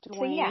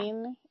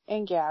 Dwayne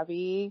and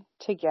Gabby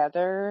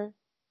together.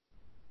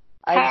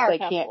 I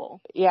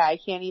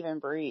can't even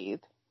breathe.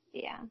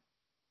 Yeah.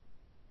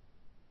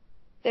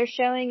 They're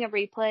showing a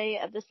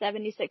replay of the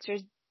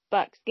 76ers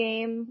Bucks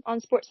game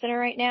on SportsCenter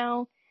right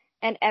now,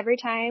 and every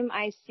time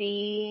I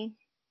see,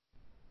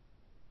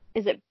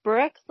 is it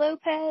Brooks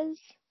Lopez?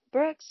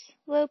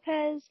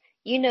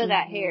 You know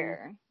that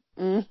hair.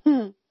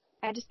 Mm-hmm.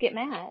 I just get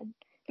mad.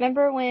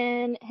 Remember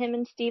when him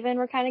and Steven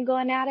were kind of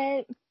going at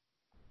it?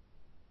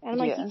 And I'm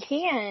like, you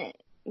can't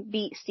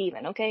beat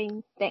Steven, okay?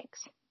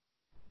 Thanks.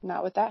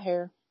 Not with that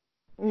hair.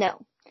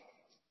 No.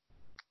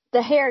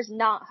 The hair's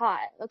not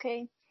hot,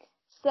 okay?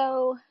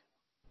 So,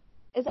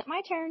 is it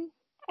my turn?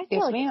 I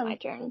feel like it's my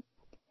turn.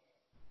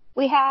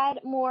 We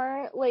had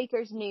more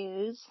Lakers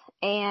news,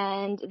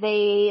 and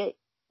they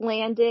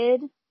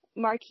landed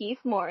Markieff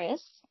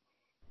Morris.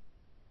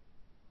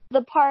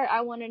 The part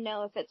I want to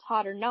know if it's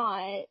hot or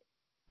not,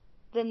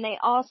 then they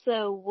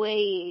also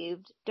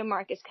waived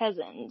DeMarcus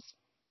Cousins,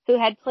 who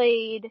had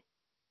played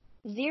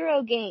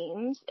 0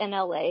 games in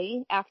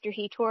LA after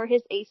he tore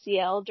his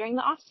ACL during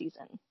the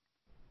offseason.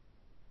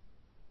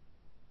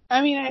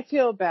 I mean, I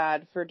feel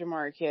bad for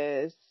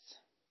DeMarcus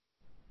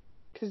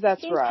because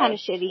that's rough. Seems kind of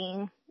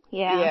shitty.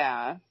 Yeah.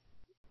 Yeah.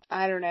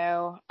 I don't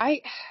know.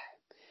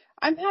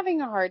 I'm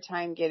having a hard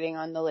time getting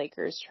on the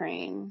Lakers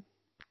train.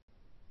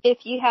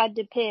 If you had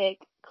to pick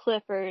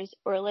Clippers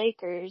or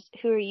Lakers,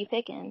 who are you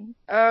picking?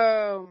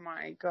 Oh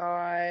my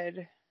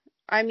God.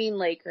 I mean,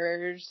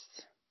 Lakers.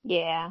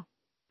 Yeah.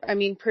 I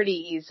mean,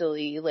 pretty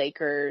easily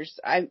Lakers.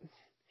 I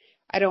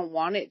I don't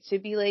want it to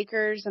be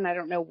Lakers, and I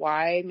don't know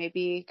why.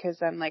 Maybe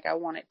because I'm like, I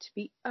want it to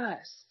be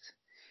us.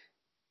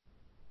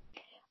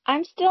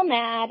 I'm still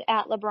mad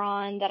at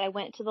LeBron that I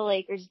went to the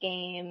Lakers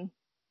game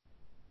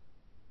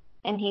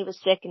and he was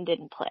sick and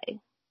didn't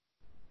play.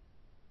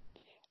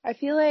 I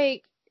feel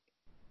like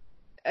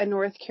a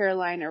North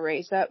Carolina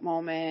raise up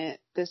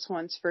moment. This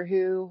one's for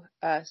who?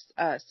 Us,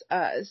 us,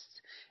 us.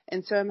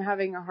 And so I'm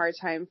having a hard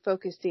time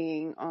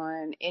focusing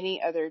on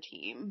any other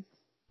team.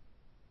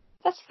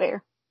 That's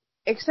fair.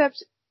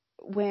 Except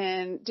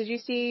did you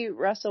see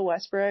Russell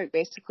Westbrook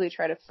basically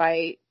try to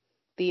fight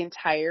the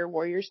entire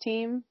Warriors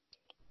team?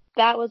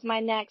 That was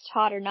my next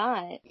hot or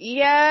not.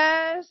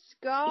 Yes,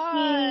 God.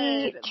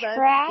 He Let's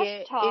trash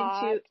get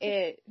talked into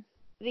it.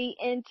 The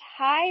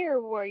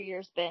entire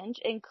Warriors bench,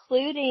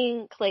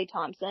 including Klay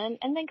Thompson,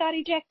 and then got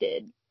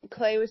ejected.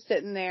 Klay was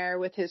sitting there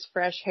with his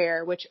fresh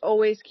hair, which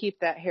always keep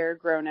that hair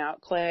grown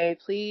out, Klay.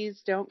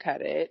 Please don't cut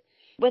it.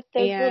 With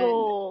those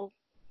little,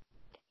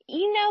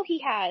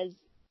 he has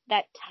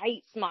that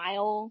tight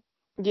smile.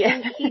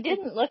 Yeah. He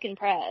didn't look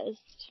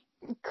impressed.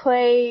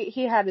 Klay,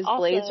 he had his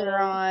blazer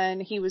on.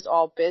 He was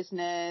all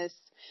business.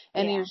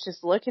 And he was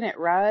just looking at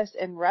Russ,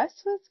 and Russ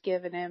was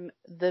giving him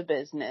the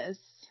business.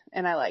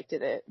 And I liked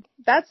it.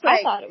 That's like,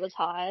 I thought it was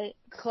hot.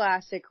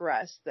 Classic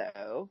Russ,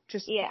 though.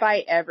 Just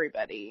fight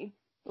everybody.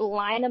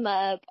 Line them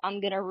up. I'm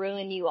going to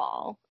ruin you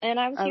all. And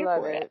I was here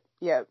for it.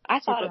 Yep. I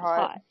thought it was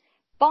hot.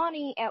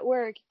 Bonnie at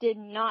work did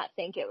not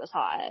think it was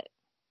hot.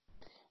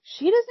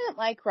 She doesn't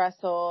like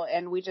Russell,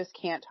 and we just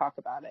can't talk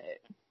about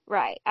it.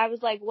 Right. I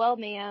was like, well,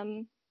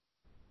 ma'am,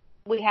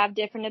 we have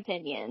different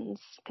opinions.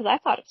 Because I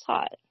thought it was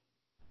hot.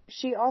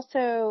 She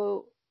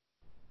also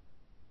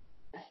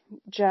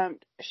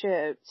jumped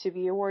ship to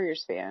be a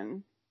Warriors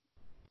fan.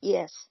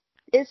 Yes.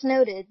 It's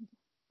noted.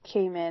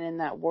 Came in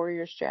that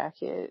Warriors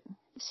jacket.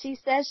 She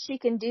says she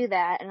can do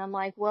that, and I'm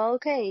like, well,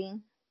 okay.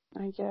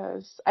 I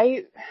guess.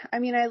 I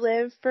mean, I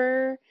live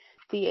for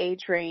the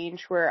age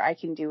range where I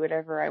can do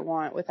whatever I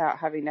want without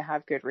having to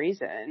have good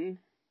reason.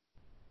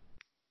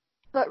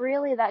 But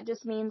really, that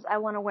just means I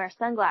want to wear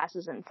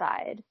sunglasses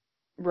inside.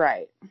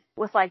 Right.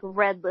 With, like,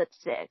 red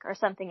lipstick or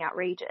something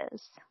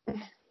outrageous.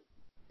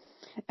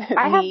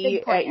 I have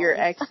big plans. At your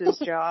ex's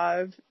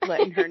job,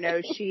 letting her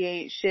know she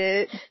ain't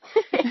shit.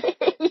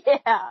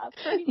 Yeah,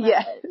 pretty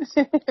much.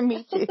 Yes,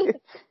 me too.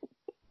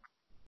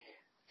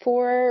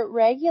 For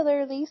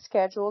regularly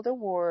scheduled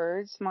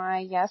awards, my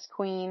Yes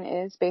Queen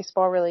is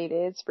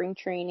baseball-related spring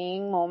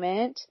training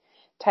moment.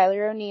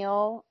 Tyler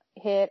O'Neill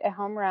hit a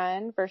home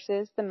run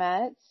versus the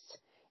Mets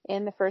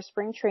in the first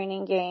spring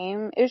training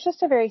game. It was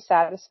just a very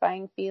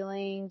satisfying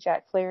feeling.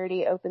 Jack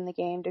Flaherty opened the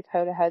game.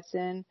 Dakota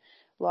Hudson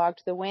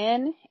logged the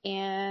win,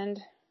 and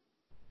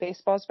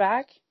baseball's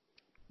back.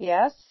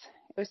 Yes,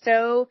 it was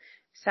so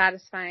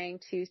satisfying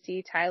to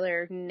see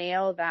Tyler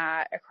nail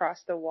that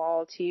across the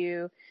wall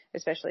too,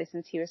 especially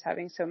since he was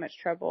having so much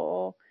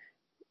trouble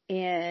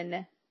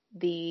in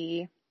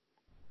the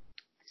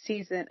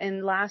season,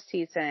 in last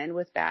season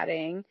with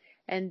batting.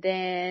 And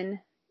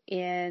then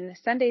in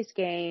Sunday's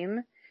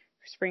game,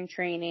 spring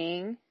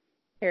training,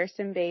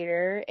 Harrison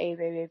Bader,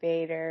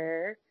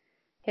 Bader,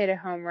 hit a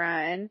home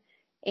run.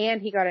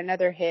 And he got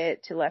another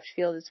hit to left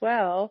field as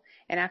well.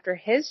 And after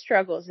his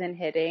struggles in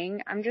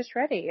hitting, I'm just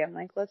ready. I'm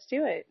like, let's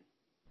do it.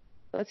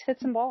 Let's hit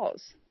some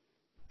balls.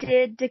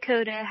 Did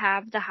Dakota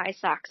have the high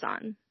socks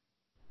on?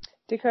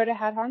 Dakota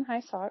had on high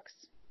socks.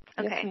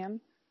 Okay. Yes,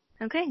 ma'am.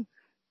 Okay.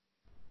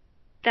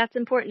 That's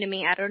important to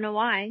me. I don't know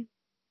why.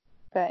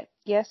 But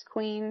yes,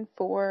 queen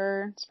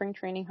for spring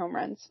training home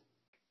runs.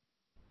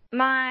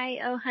 My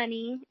Oh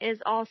Honey is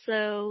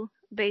also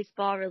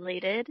baseball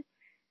related.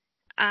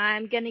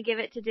 I'm going to give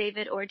it to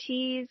David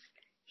Ortiz.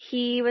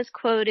 He was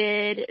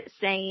quoted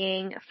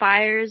saying,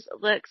 Fiers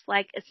looks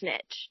like a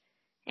snitch.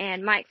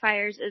 And Mike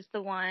Fiers is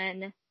the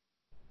one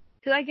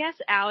who I guess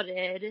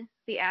outed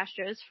the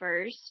Astros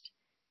first.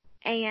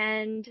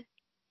 And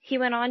he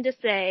went on to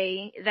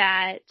say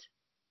that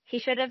he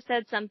should have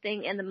said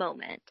something in the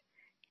moment.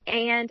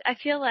 And I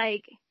feel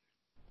like,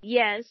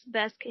 yes,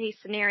 best case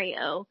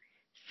scenario,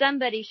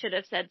 somebody should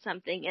have said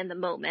something in the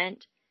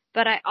moment.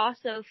 But I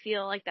also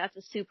feel like that's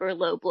a super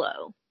low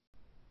blow.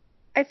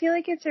 I feel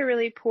like it's a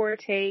really poor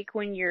take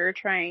when you're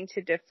trying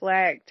to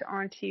deflect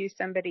onto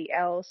somebody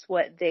else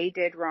what they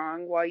did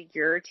wrong while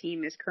your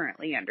team is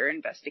currently under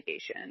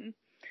investigation.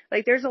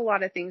 Like, there's a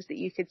lot of things that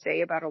you could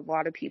say about a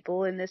lot of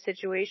people in this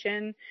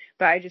situation,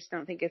 but I just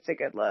don't think it's a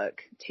good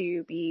look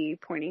to be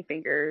pointing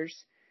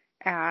fingers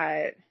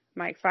at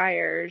Mike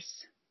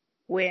Fiers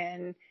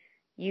when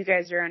you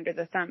guys are under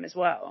the thumb as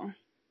well.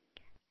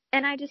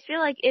 And I just feel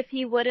like if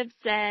he would have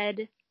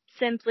said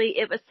simply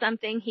it was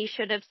something he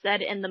should have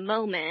said in the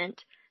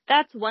moment,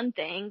 that's one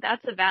thing.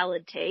 That's a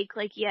valid take.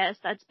 Like, yes,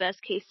 that's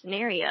best case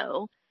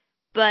scenario.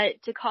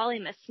 But to call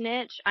him a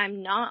snitch,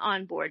 I'm not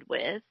on board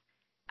with.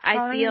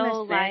 I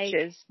feel like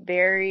is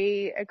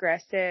very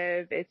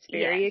aggressive. It's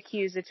very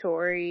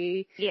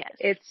accusatory. Yes.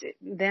 It's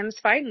them's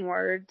fighting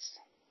words.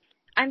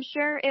 I'm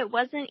sure it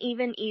wasn't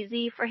even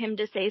easy for him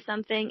to say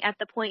something at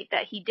the point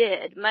that he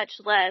did, much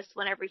less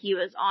whenever he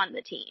was on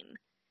the team.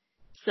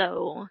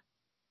 So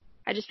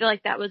I just feel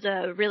like that was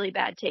a really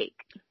bad take.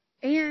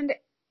 And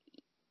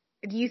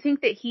do you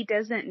think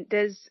that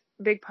does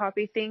Big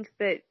Papi think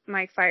that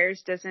Mike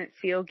Fiers doesn't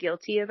feel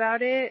guilty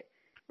about it?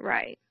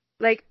 Right.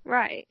 Like,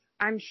 right.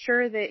 I'm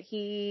sure that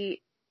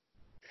he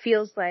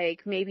feels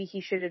like maybe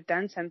he should have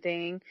done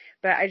something,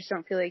 but I just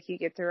don't feel like you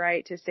get the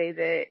right to say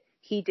that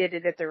he did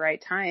it at the right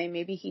time.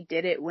 Maybe he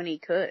did it when he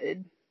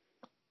could.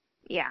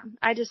 Yeah.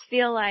 I just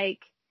feel like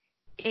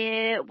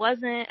it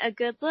wasn't a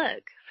good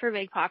look for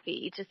Big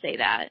Papi to say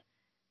that.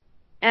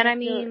 And I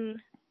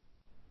mean,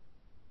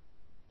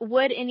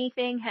 would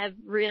anything have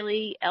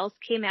really else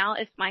came out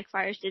if Mike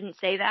Fiers didn't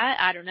say that?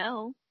 I don't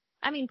know.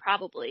 I mean,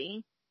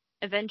 probably.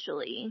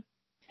 Eventually.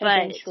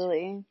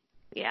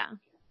 Yeah.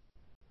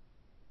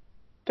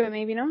 But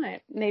maybe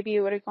not. Maybe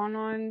it would have gone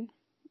on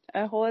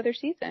a whole other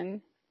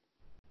season.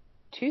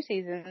 2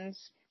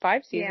 seasons.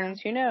 5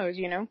 seasons. Who knows,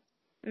 you know?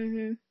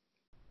 Mhm.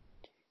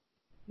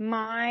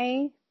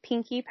 My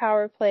Pinky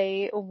Power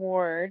Play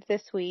award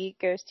this week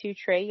goes to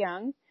Trae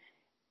Young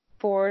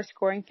for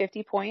scoring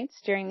 50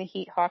 points during the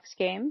Heat Hawks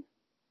game.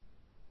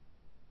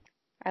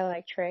 I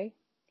like Trae.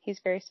 He's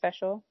very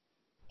special.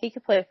 He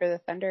could play for the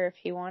Thunder if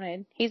he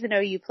wanted. He's an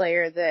OU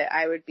player that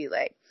I would be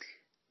like,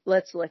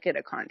 let's look at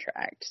a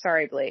contract.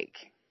 Sorry,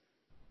 Blake.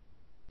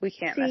 We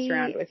can't mess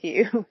around with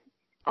you.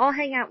 I'll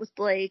hang out with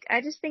Blake.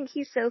 I just think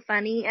he's so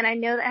funny, and I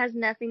know that has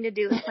nothing to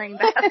do with playing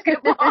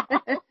basketball.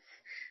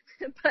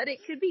 But it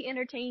could be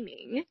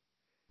entertaining.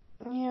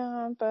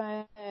 Yeah,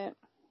 but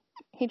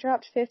he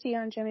dropped 50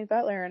 on Jimmy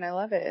Butler, and I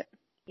love it.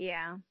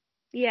 Yeah.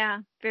 Yeah,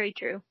 very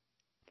true.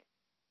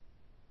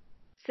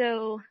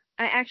 So,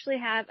 I actually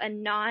have a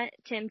not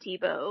Tim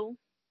Tebow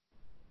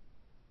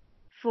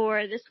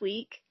for this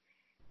week,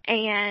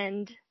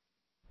 and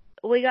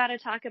we got to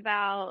talk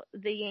about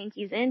the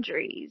Yankees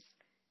injuries.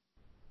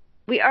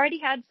 We already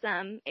had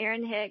some.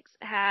 Aaron Hicks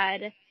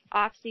had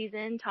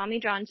off-season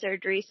Tommy John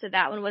surgery, so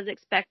that one was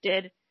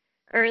expected.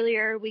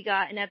 Earlier, we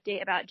got an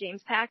update about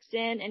James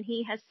Paxton, and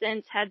he has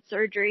since had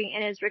surgery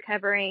and is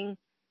recovering.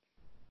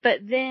 But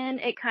then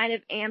it kind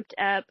of amped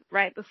up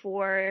right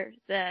before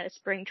the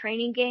spring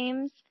training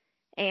games,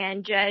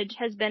 and Judge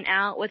has been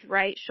out with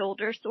right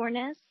shoulder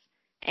soreness,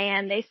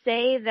 and they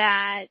say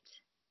that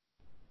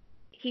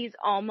he's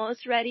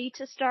almost ready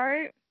to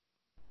start.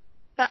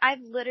 But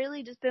I've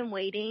literally just been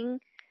waiting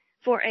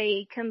for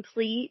a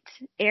complete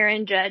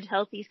Aaron Judge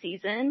healthy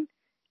season,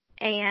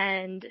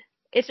 and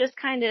it's just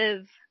kind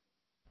of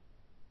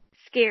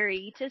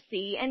scary to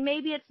see, and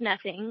maybe it's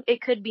nothing.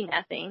 It could be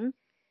nothing,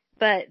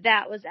 but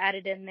that was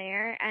added in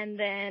there. And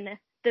then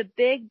the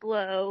big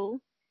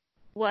blow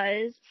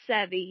was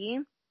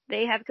Sevy.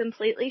 They have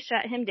completely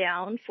shut him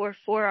down for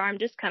forearm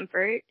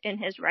discomfort in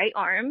his right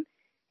arm,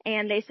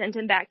 and they sent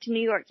him back to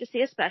New York to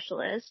see a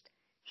specialist.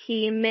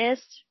 He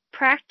missed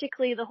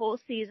practically the whole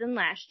season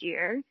last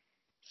year,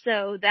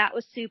 so that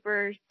was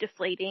super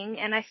deflating,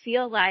 and I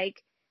feel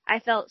like I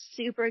felt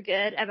super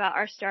good about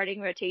our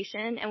starting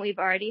rotation, and we've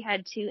already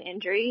had 2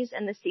 injuries,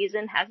 and the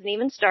season hasn't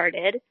even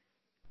started.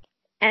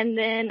 And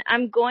then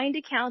I'm going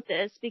to count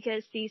this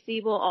because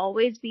CeCe will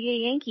always be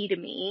a Yankee to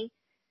me,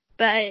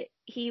 but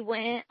he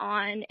went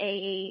on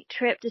a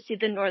trip to see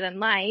the Northern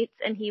Lights,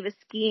 and he was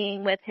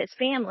skiing with his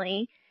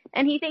family,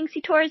 and he thinks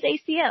he tore his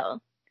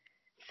ACL.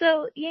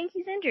 So,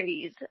 Yankees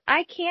injuries.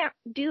 I can't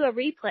do a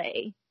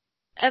replay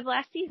of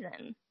last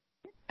season.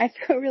 I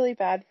feel really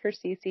bad for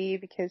CeCe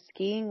because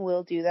skiing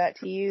will do that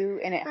to you,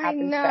 and it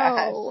happens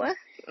fast.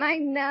 I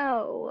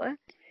know.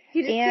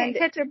 He just can't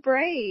catch a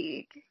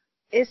break.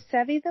 Is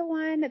Sevy the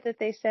one that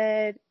they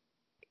said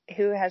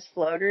who has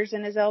floaters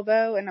in his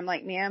elbow? And I'm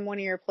like, ma'am, one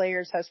of your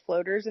players has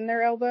floaters in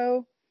their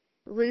elbow?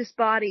 Loose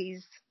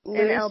bodies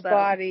in elbow. Loose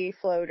body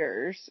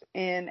floaters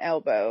in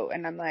elbow.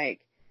 And I'm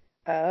like,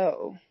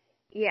 oh.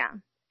 Yeah.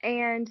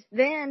 And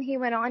then he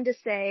went on to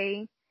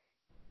say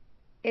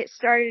it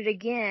started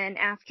again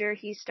after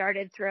he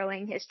started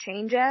throwing his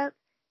changeup.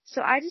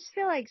 So I just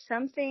feel like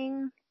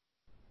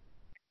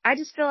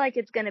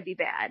it's going to be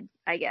bad,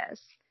 I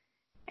guess.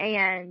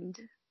 And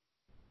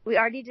we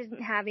already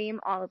didn't have him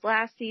all of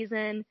last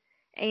season.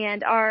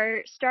 And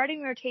our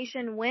starting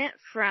rotation went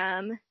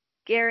from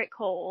Garrett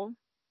Cole,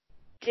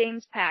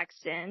 James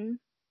Paxton,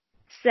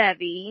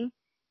 Sevy,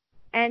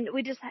 and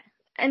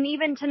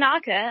even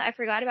Tanaka, I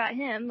forgot about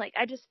him. Like,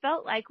 I just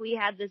felt like we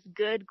had this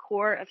good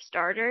core of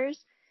starters.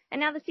 And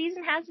now the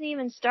season hasn't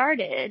even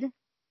started,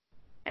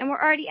 and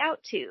we're already out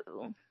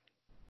 2.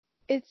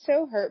 It's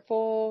so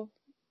hurtful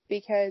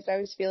because I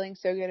was feeling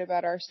so good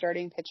about our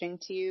starting pitching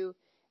too.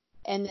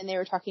 And then they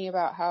were talking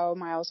about how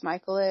Miles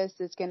Michaelis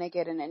is going to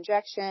get an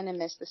injection and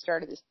miss the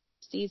start of the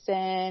season.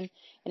 And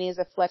he has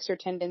a flexor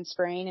tendon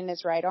sprain in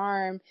his right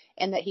arm,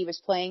 and that he was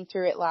playing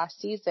through it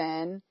last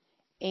season.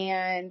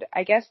 And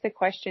I guess the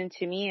question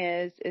to me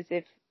is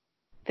if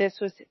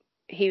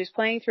he was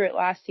playing through it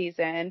last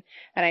season,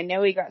 and I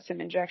know he got some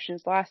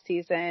injections last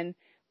season,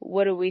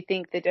 what do we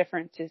think the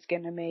difference is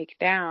going to make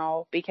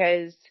now?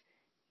 Because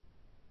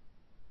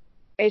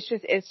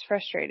it's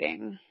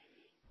frustrating.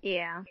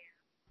 Yeah.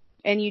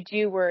 And you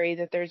do worry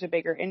that there's a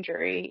bigger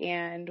injury.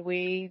 And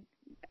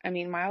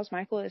Miles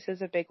Michaelis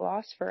is a big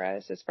loss for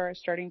us as far as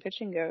starting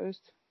pitching goes.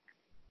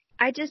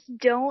 I just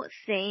don't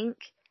think,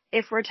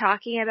 if we're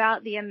talking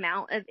about the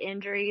amount of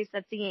injuries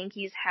that the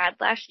Yankees had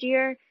last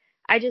year,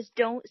 I just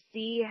don't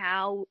see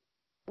how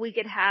we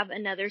could have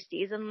another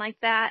season like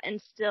that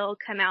and still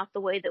come out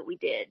the way that we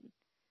did,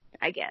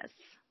 I guess.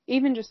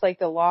 Even just like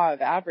the law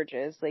of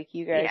averages, like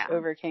you guys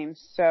overcame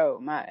so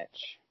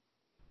much.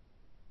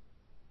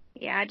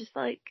 Yeah, I just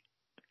like,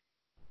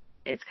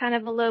 it's kind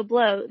of a low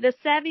blow. The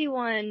Sevy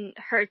one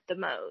hurt the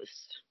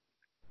most.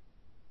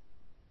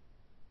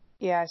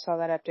 Yeah, I saw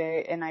that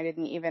update, and I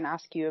didn't even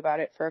ask you about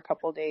it for a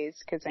couple days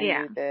because I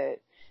knew that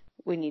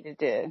we needed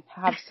to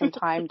have some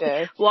time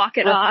to walk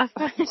it off,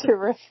 to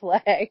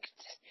reflect,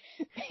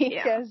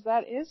 because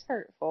that is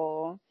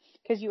hurtful.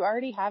 Because you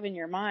already have in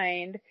your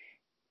mind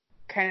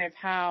kind of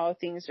how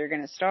things are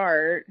going to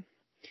start,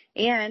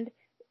 and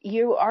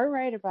you are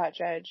right about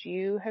Judge.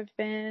 You have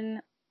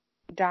been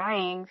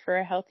dying for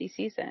a healthy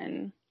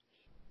season,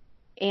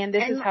 and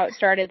this is how it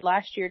started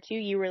last year too.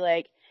 You were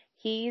like,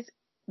 he's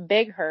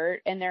big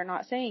hurt, and they're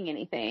not saying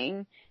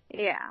anything.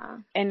 Yeah.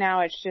 And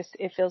now it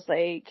feels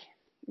like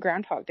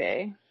Groundhog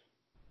Day.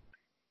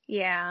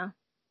 Yeah.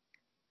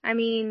 I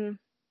mean,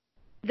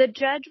 the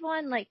Judge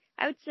one, like,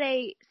 I would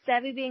say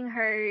Sevy being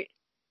hurt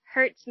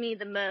hurts me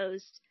the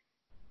most.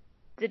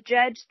 The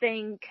Judge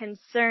thing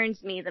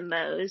concerns me the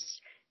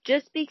most,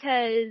 just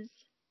because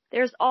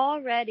there's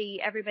already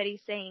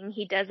everybody saying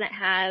he doesn't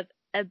have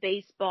a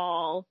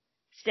baseball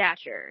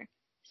stature.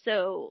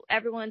 So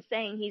everyone's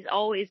saying he's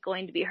always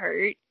going to be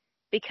hurt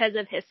because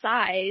of his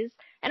size.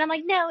 And I'm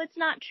like, no, it's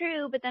not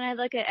true. But then I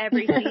look at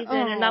every season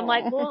and I'm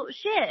like, well,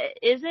 shit,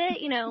 is it?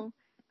 You know,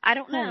 I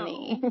don't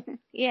know.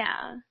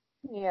 Yeah.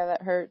 Yeah,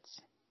 that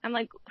hurts. I'm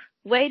like,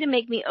 way to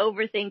make me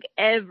overthink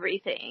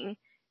everything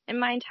in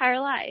my entire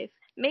life.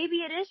 Maybe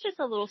it is just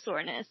a little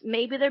soreness.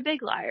 Maybe they're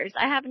big liars.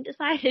 I haven't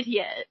decided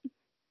yet.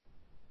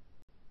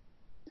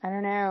 I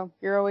don't know.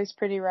 You're always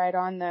pretty right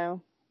on,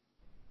 though.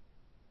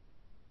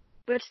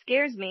 Which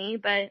scares me,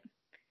 but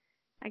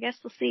I guess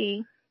we'll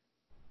see.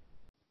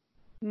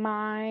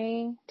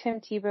 My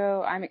Tim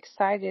Tebow I'm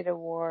Excited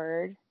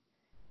award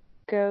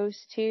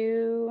goes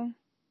to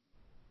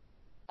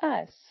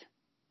us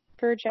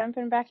for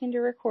jumping back into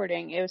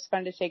recording. It was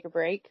fun to take a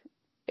break.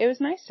 It was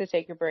nice to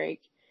take a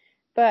break,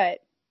 but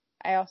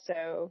I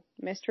also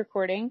missed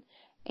recording,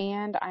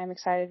 and I'm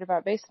excited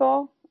about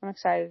baseball. I'm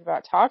excited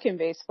about talking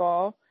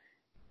baseball,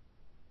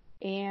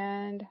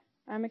 and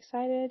I'm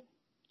excited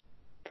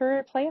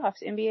for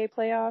playoffs, NBA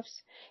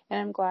playoffs, and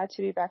I'm glad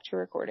to be back to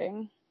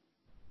recording.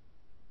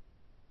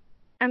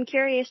 I'm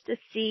curious to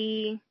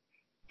see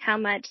how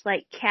much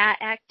like cat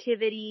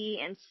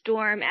activity and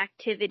storm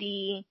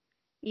activity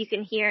you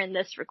can hear in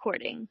this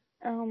recording.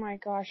 Oh my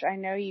gosh, I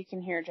know you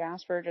can hear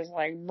Jasper just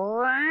like,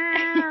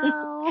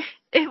 brow.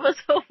 It was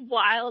a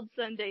wild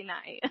Sunday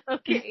night,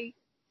 okay?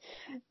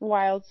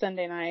 Wild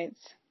Sunday nights.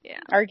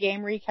 Yeah. Our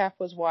game recap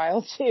was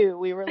wild too.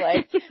 We were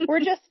like, we're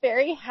just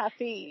very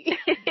happy.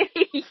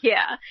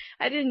 Yeah.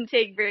 I didn't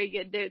take very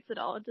good notes at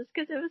all just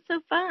because it was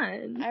so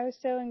fun. I was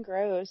so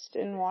engrossed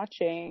in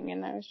watching,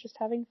 and I was just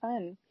having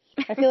fun.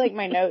 I feel like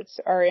my notes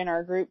are in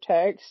our group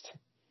text.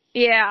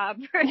 Yeah,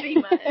 pretty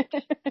much.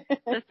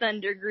 The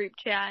Thunder group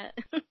chat.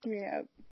 Yeah.